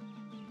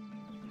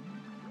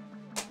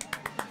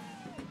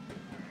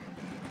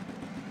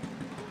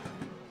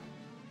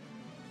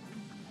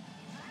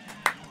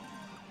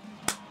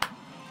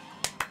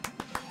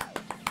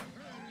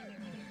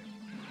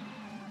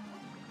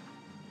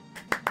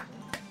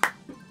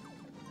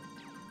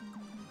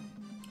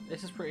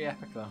 This is pretty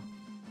epic though.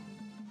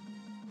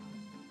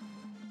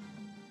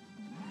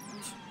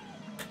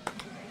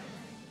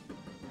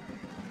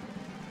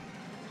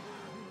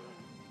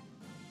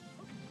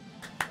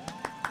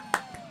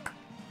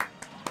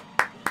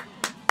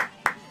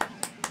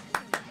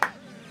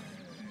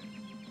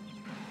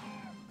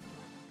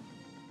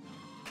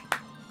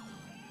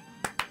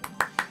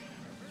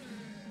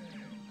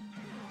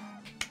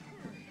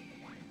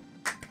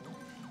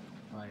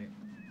 Right,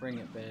 bring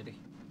it, birdie.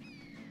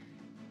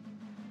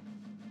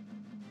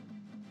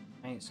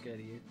 I ain't scared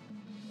of you.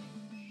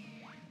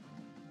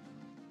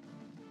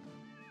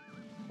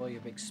 Boy,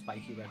 your big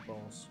spiky red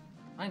balls.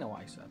 I know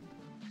what I said.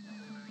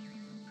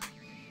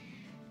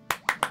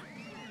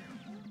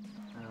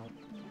 Ow.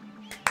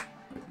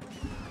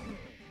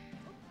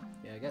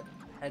 Yeah, get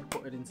head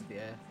butted into the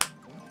air.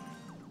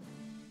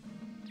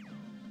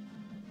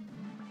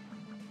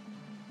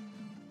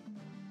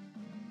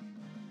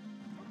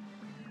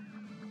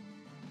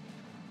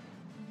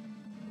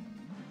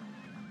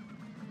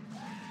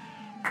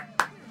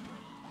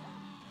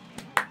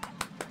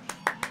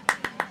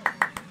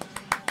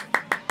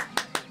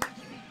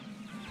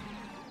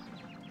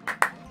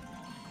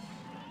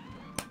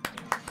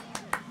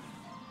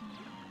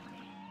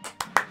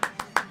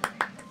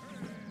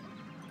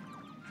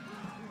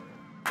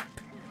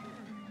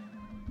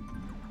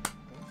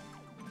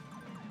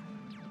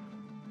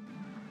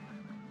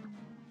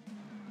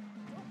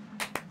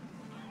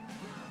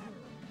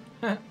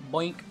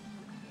 Boink.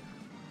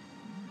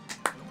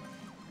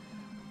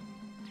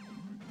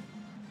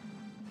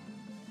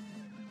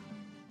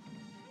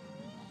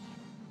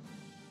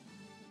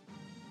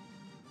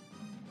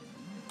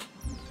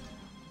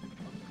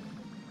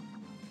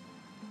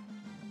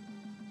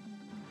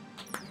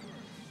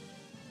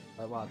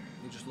 Oh, wow,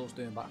 he just loves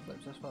doing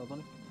backflips, that's well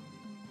done.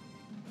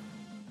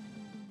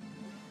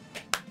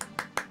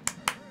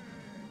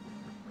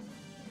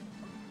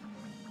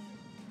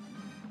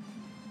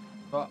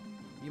 But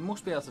you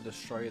must be able to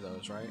destroy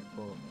those, right?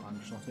 But I'm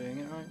just not doing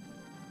it right.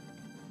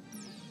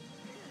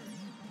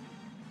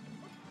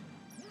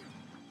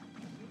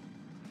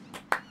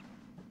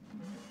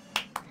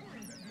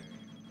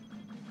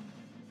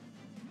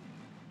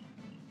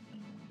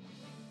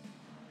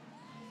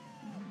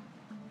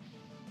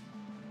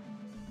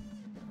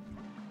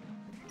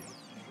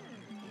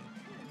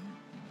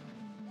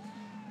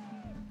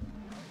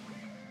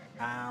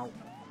 Ow.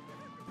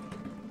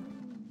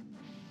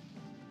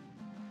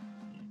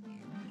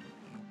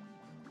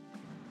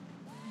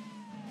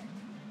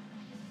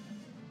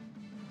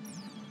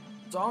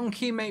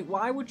 Donkey, mate,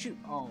 why would you...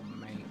 Oh,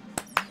 mate.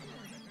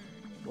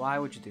 Why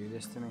would you do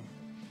this to me?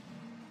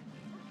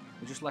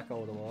 You just let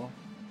go of the wall.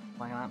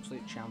 Like an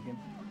absolute champion.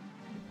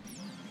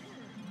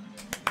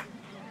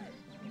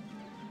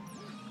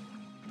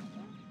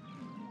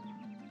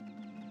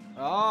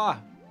 Ah!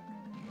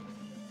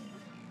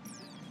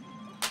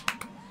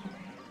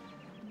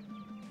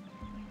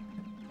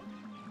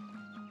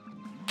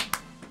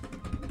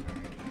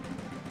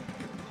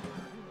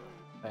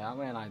 Hey, aren't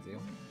we an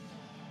ideal?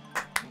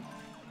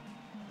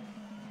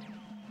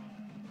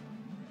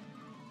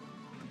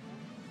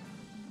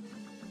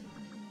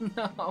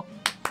 No.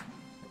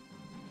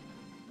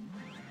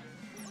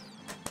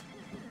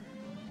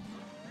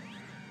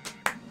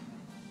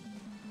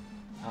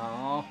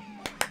 Oh.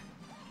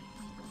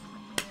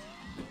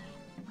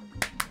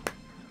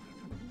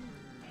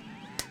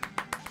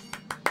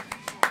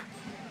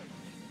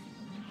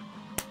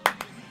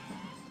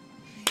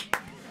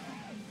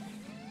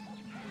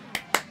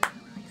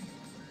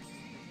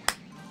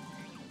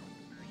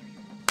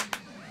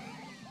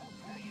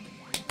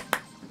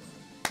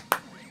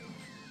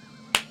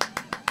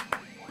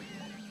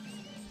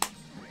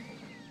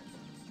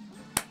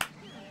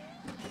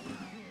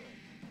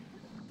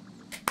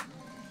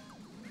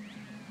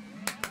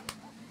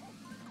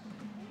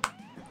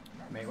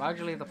 Mate, why'd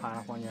you leave the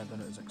pineapple on your head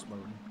when it was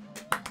exploding?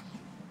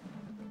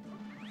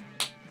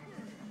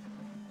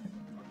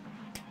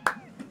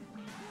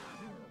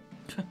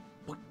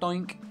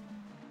 Doink.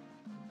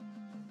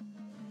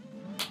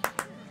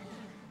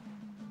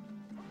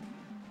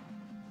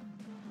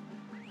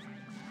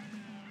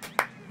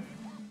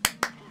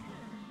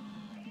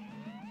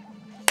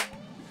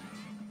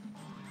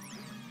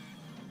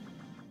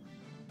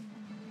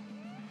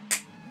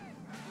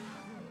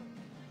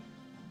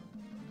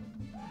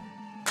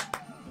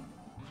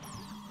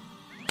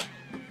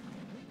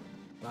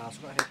 Wow, so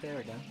I got hit there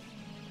again.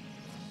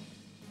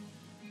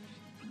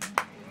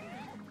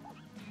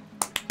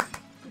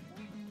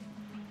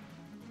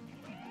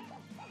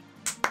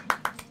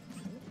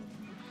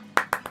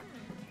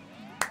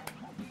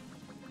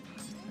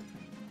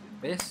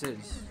 This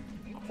is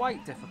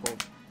quite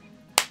difficult.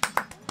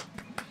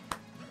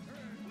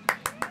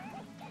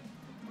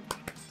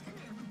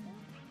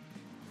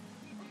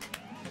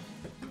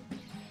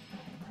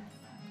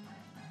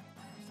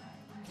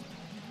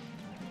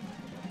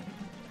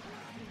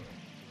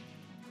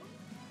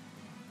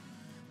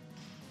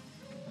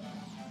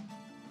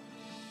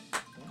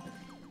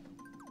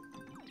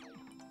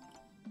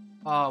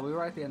 Oh, we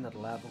were at the end of the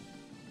level.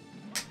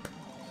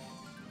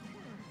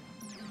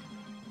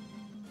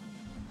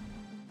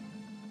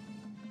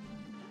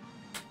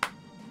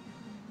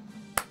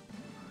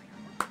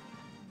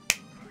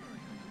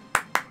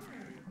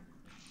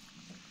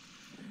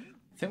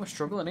 I think we're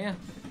struggling here.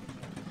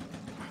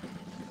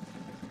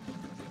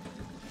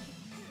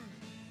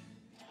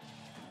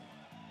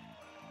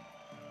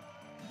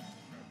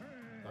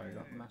 Sorry,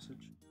 got the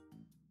message.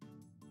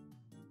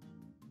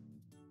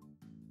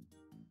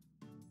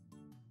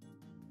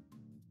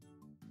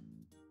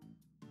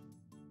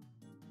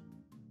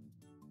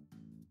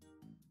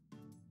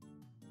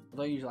 I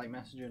don't usually like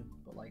messaging,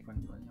 but like when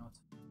you know it's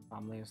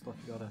family and stuff,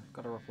 you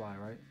gotta reply,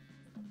 right?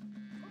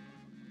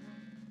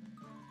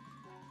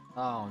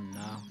 Oh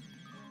no.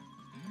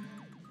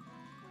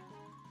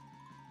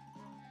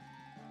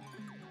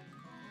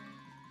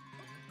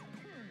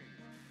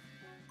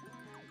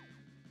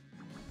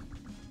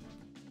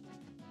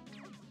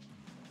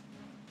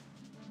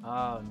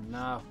 Oh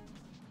no.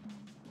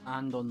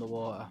 And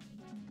underwater.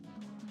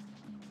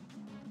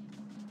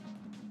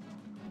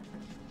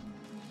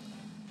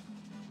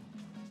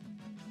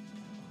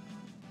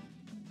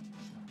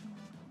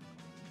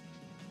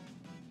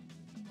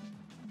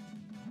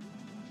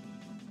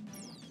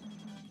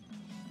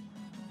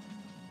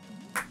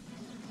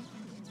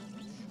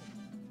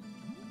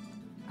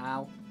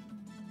 Ow.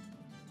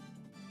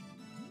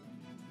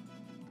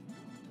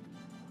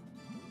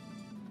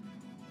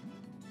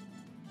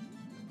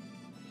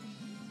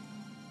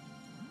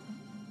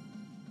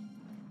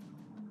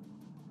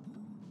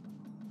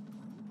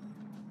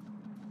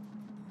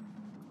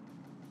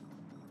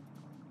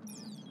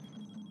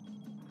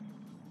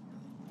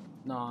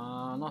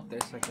 No, not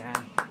this again.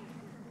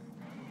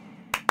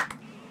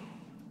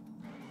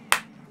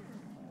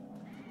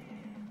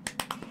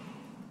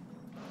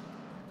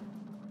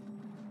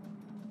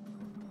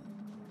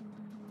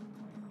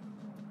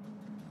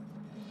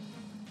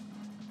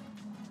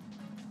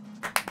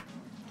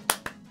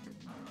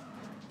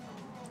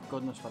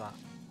 Goodness for that.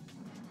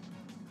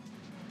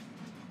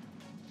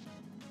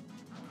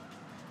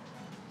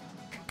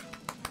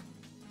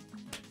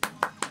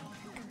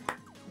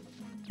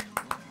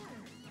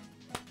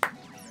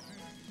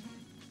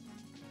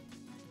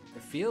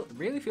 It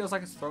really feels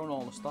like it's throwing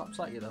all the stops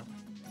at you though.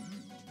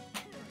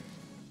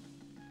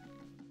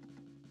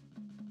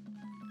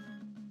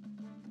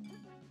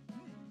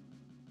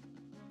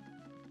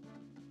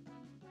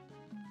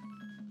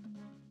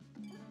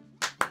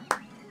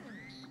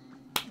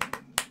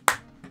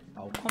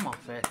 Oh, come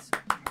off it.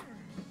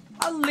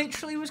 I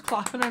literally was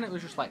clapping and it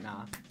was just like,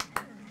 nah.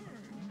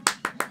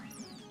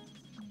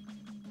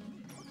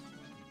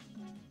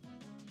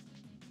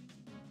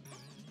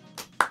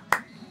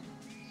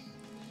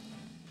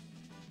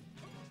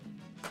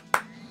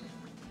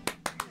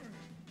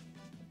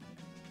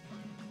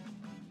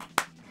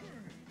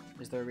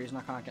 Is there a reason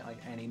I can't get like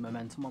any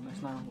momentum on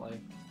this now? Like,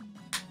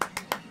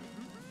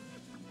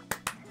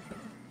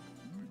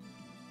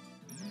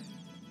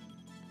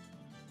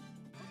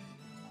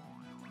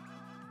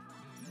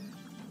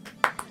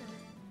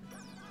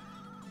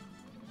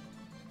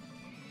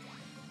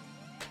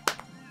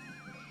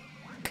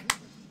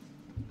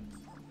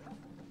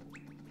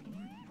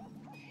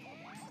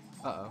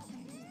 uh-oh.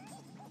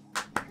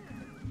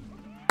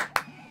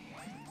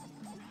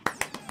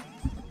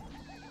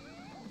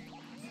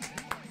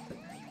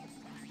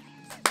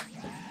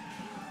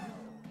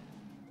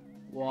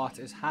 What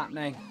is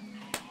happening?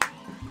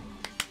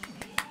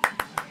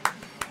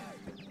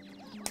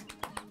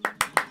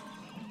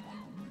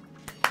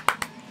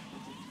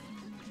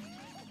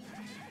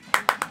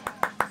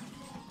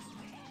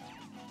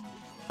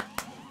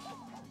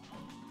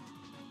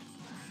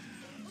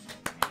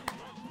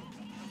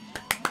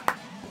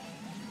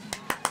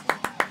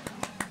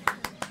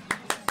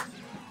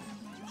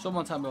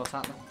 Someone tell me what's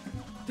happening.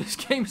 This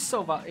game is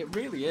so bad. It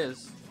really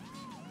is.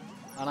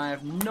 And I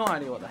have no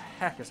idea what the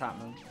heck is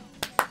happening.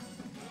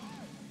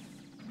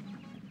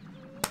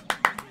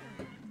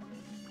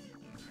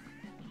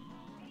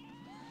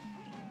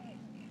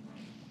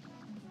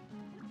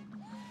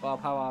 Bob,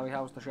 how are we?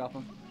 How's the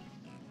shopping?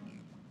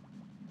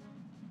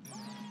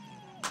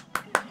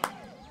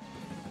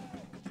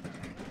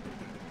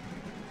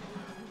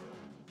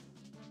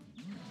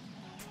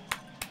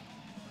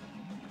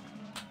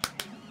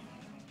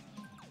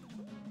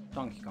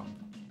 Donkey Kong.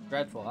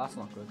 Dreadful, that's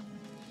not good.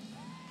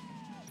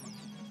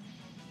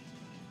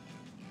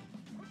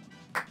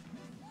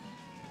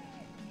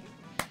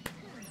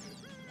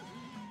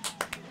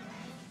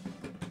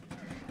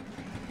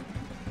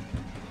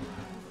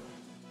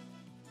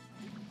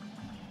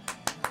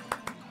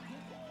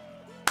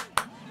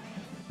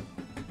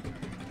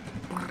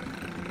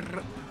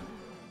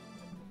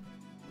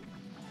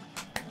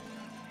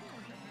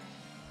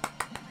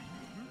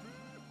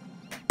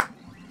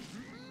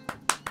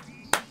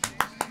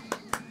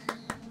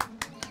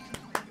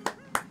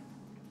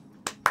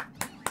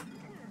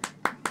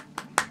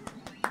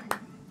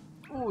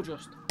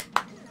 Just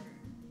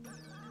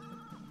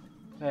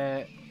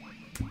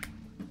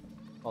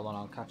hold on,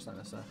 I'll catch that in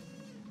a sec.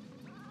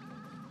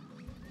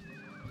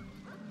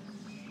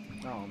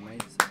 Oh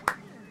mate.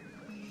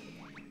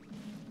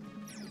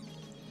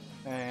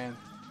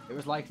 It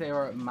was like they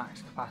were at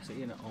max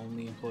capacity and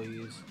only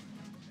employees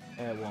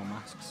wore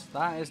masks.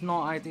 That is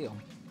not ideal.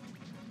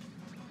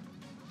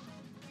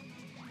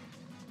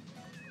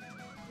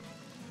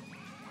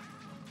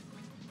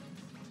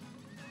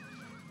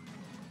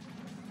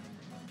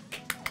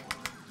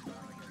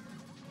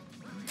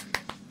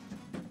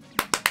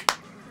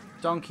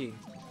 Donkey,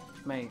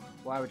 mate,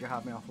 why would you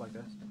have me off like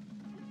this?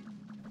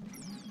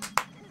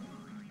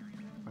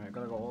 Alright, I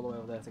gotta go all the way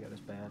over there to get this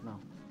bird now.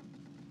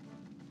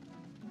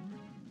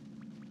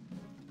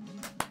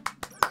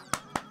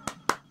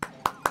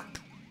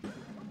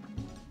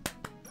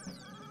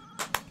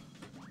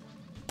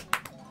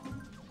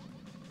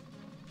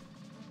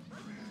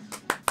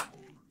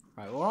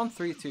 Right, we're on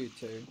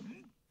 3-2-2.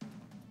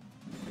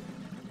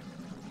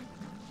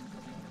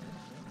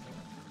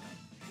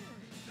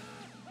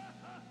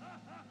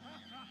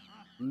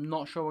 I'm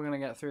not sure we're gonna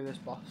get through this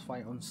boss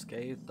fight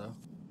unscathed though.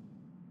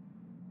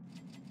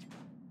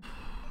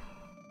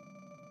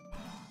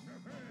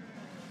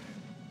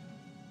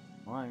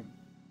 Alright.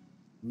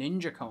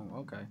 Ninja Kong,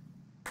 okay.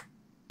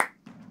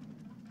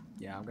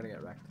 Yeah, I'm gonna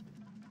get wrecked.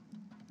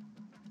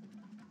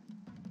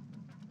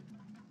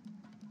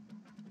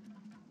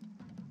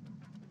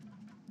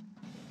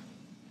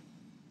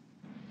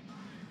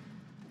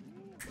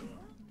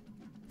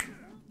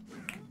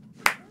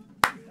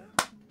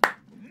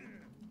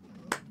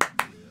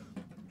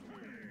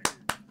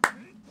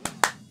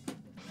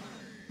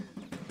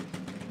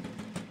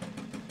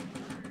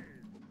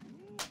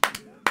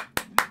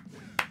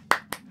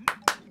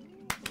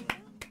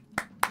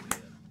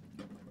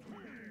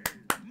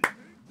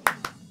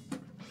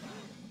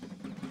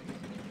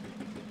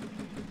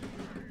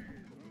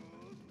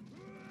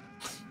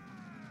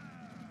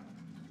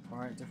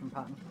 Alright, different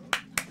pattern.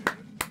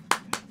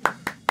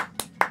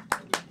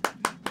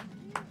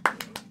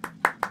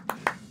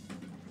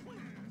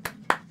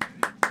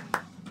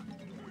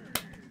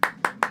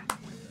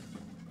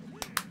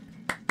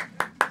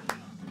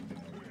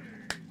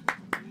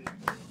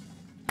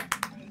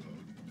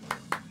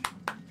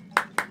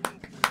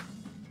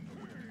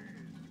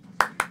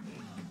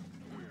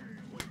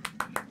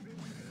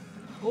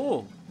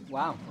 Oh,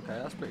 wow. Okay,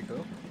 that's pretty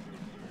cool.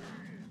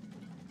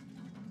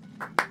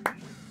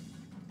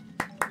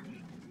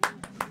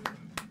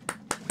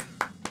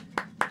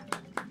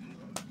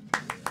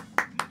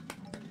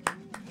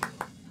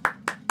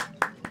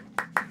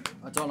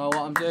 I don't know what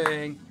I'm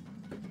doing.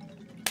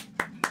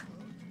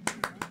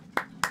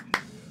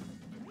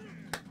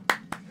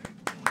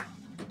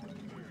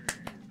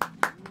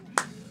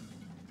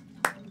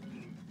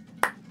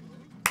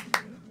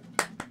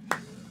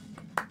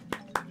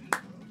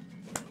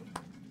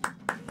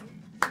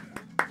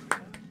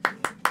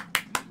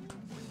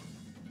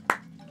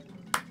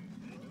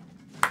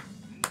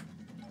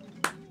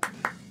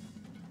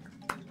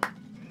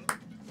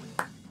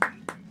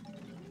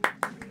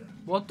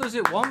 What does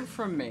it want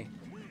from me?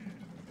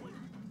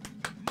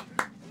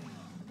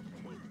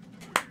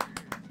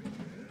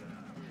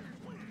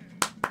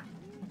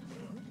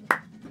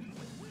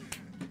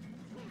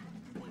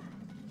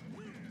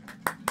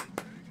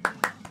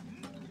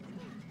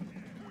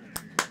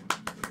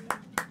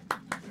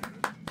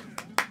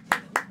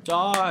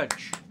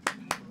 Dodge.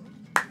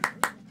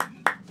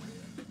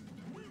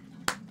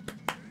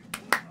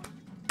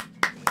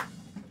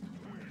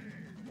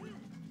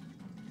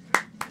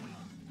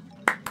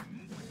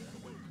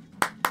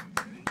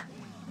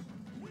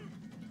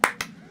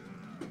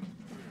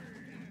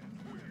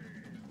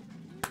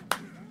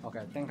 Okay,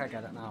 I think I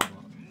get it now.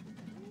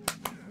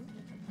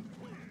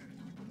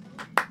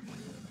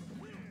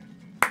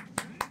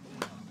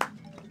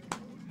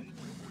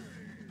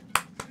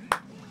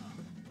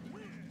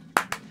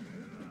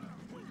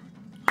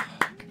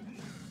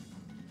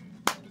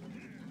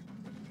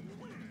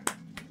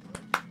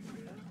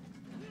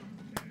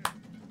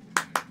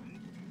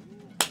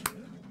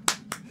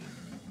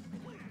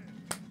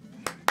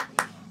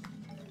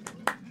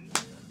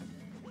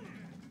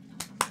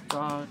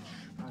 Dodge,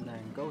 and then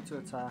go to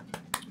attack.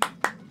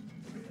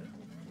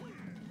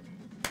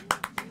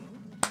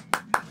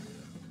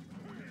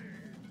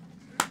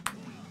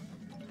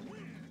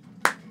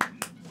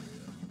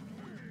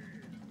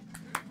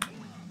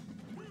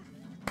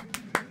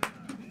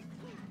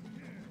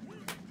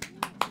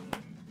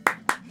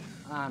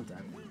 I'm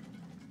dead.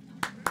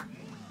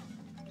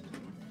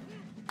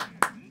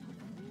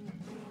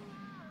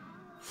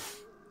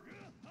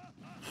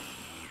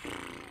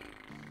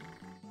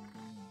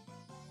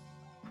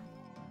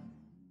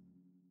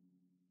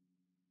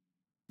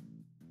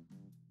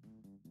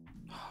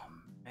 Oh,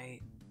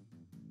 mate.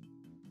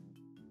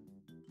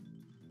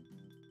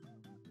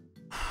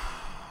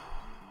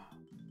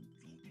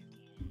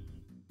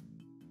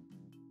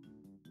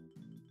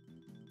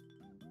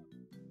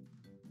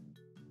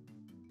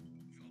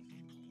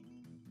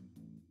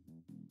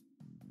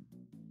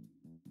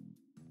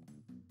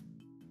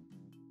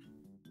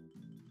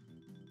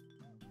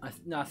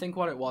 I think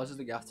what it was is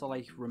that you have to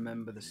like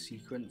remember the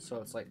sequence, so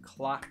it's like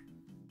clap,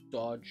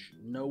 dodge,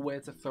 know where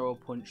to throw a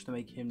punch to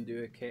make him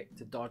do a kick,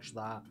 to dodge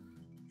that,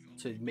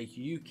 to make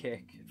you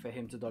kick for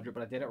him to dodge it.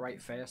 But I did it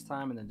right first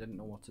time and then didn't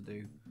know what to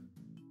do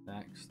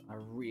next. I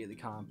really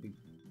can't be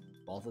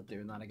bothered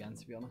doing that again,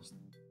 to be honest.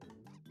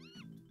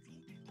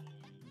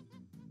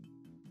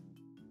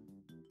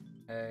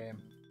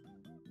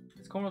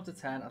 It's coming up to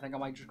 10. I think I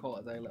might just call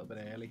it a day a little bit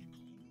early,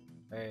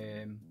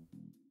 and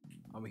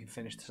we can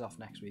finish this off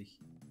next week.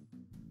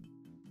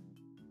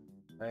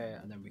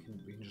 And then we can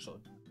just sort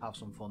of have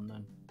some fun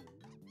then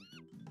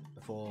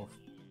before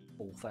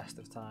full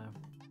festive time.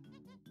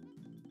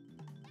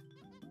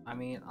 I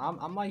mean,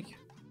 I'm like,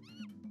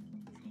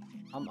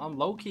 I'm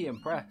low key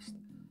impressed,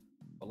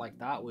 but like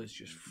that was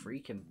just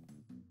freaking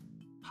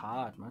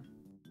hard, man.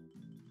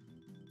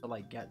 To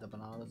like get the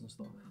bananas and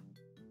stuff.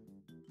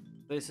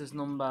 This is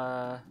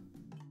number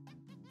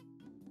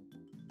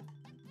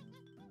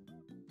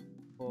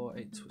 4,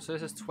 8, so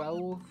this is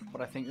 12, but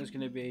I think there's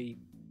going to be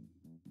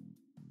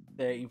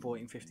 13,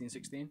 14, 15,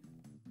 16.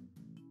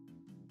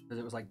 Because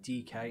it was like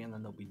DK and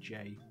then there'll be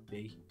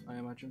JB, I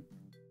imagine.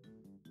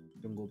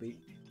 Jungle Beat.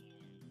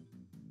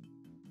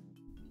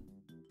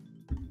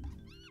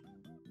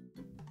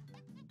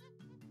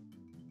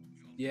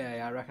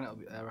 Yeah, I reckon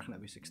it'll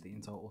be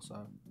 16 total,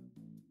 so.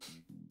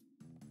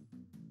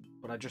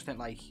 But I just think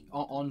like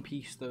on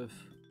piece of,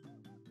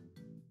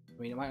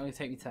 I mean it might only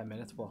take me 10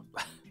 minutes, but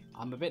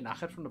I'm a bit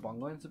knackered from the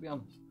bongoing, to be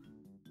honest.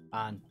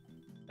 And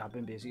I've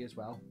been busy as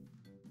well.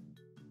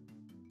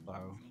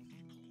 So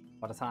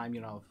by the time,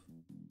 you know,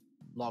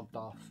 I've logged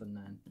off and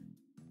then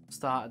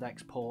started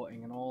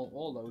exporting and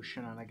all those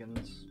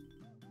shenanigans,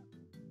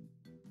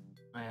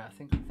 I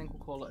think we'll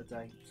call it a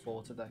day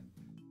for today.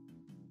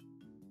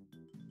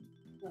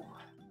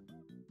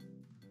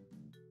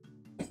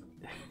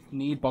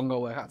 Need bongo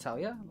work, I tell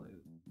you.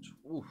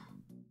 Oof.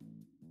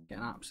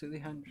 Getting absolutely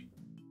hinged.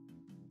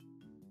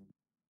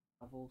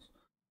 levels.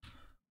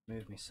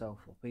 Move myself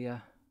up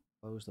here.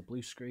 Close the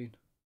blue screen.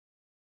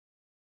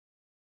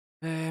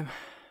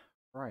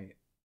 Right.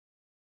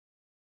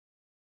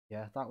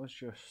 Yeah, that was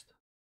just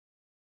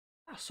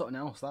something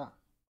else. That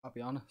I'll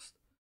be honest.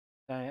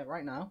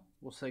 Right now,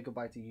 we'll say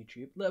goodbye to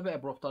YouTube. A little bit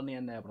abrupt on the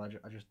end there, but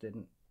I just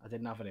didn't. I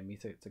didn't have it in me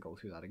to go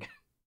through that again.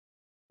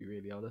 To be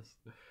really honest,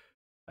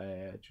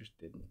 just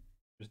didn't.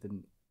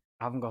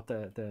 I haven't got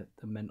the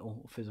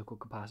mental, physical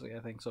capacity. I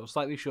think so.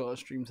 Slightly shorter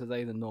stream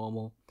today than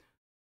normal.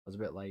 I was a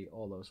bit late.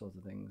 All those sorts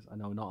of things. I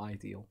know, not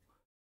ideal.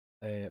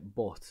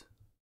 But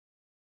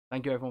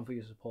thank you everyone for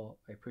your support.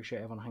 I appreciate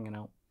everyone hanging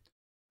out.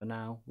 For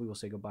now, we will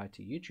say goodbye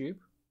to YouTube.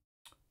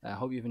 I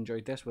hope you've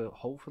enjoyed this. We'll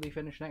hopefully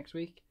finish next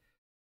week.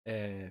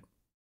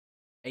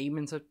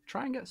 Aiming to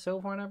try and get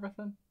silver and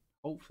everything.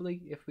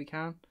 Hopefully, if we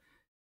can.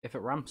 If it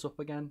ramps up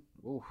again,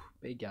 ooh,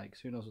 big yikes.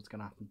 Who knows what's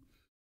gonna happen?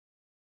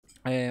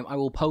 I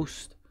will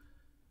post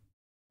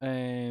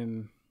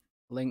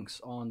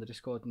links on the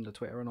Discord and the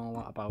Twitter and all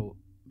that about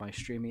my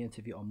streaming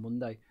interview on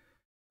Monday.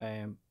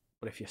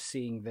 But if you're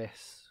seeing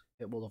this,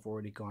 it will have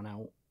already gone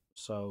out.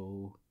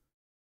 So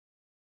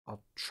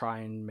I'll try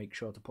and make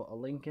sure to put a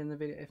link in the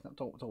video. If not,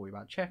 don't worry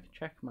about it.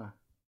 Check my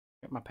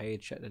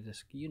page, check the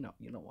disc. You know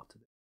what to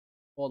do.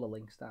 All the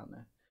links down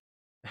there.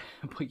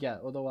 But yeah,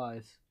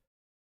 otherwise,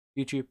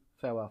 YouTube,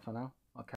 farewell for now.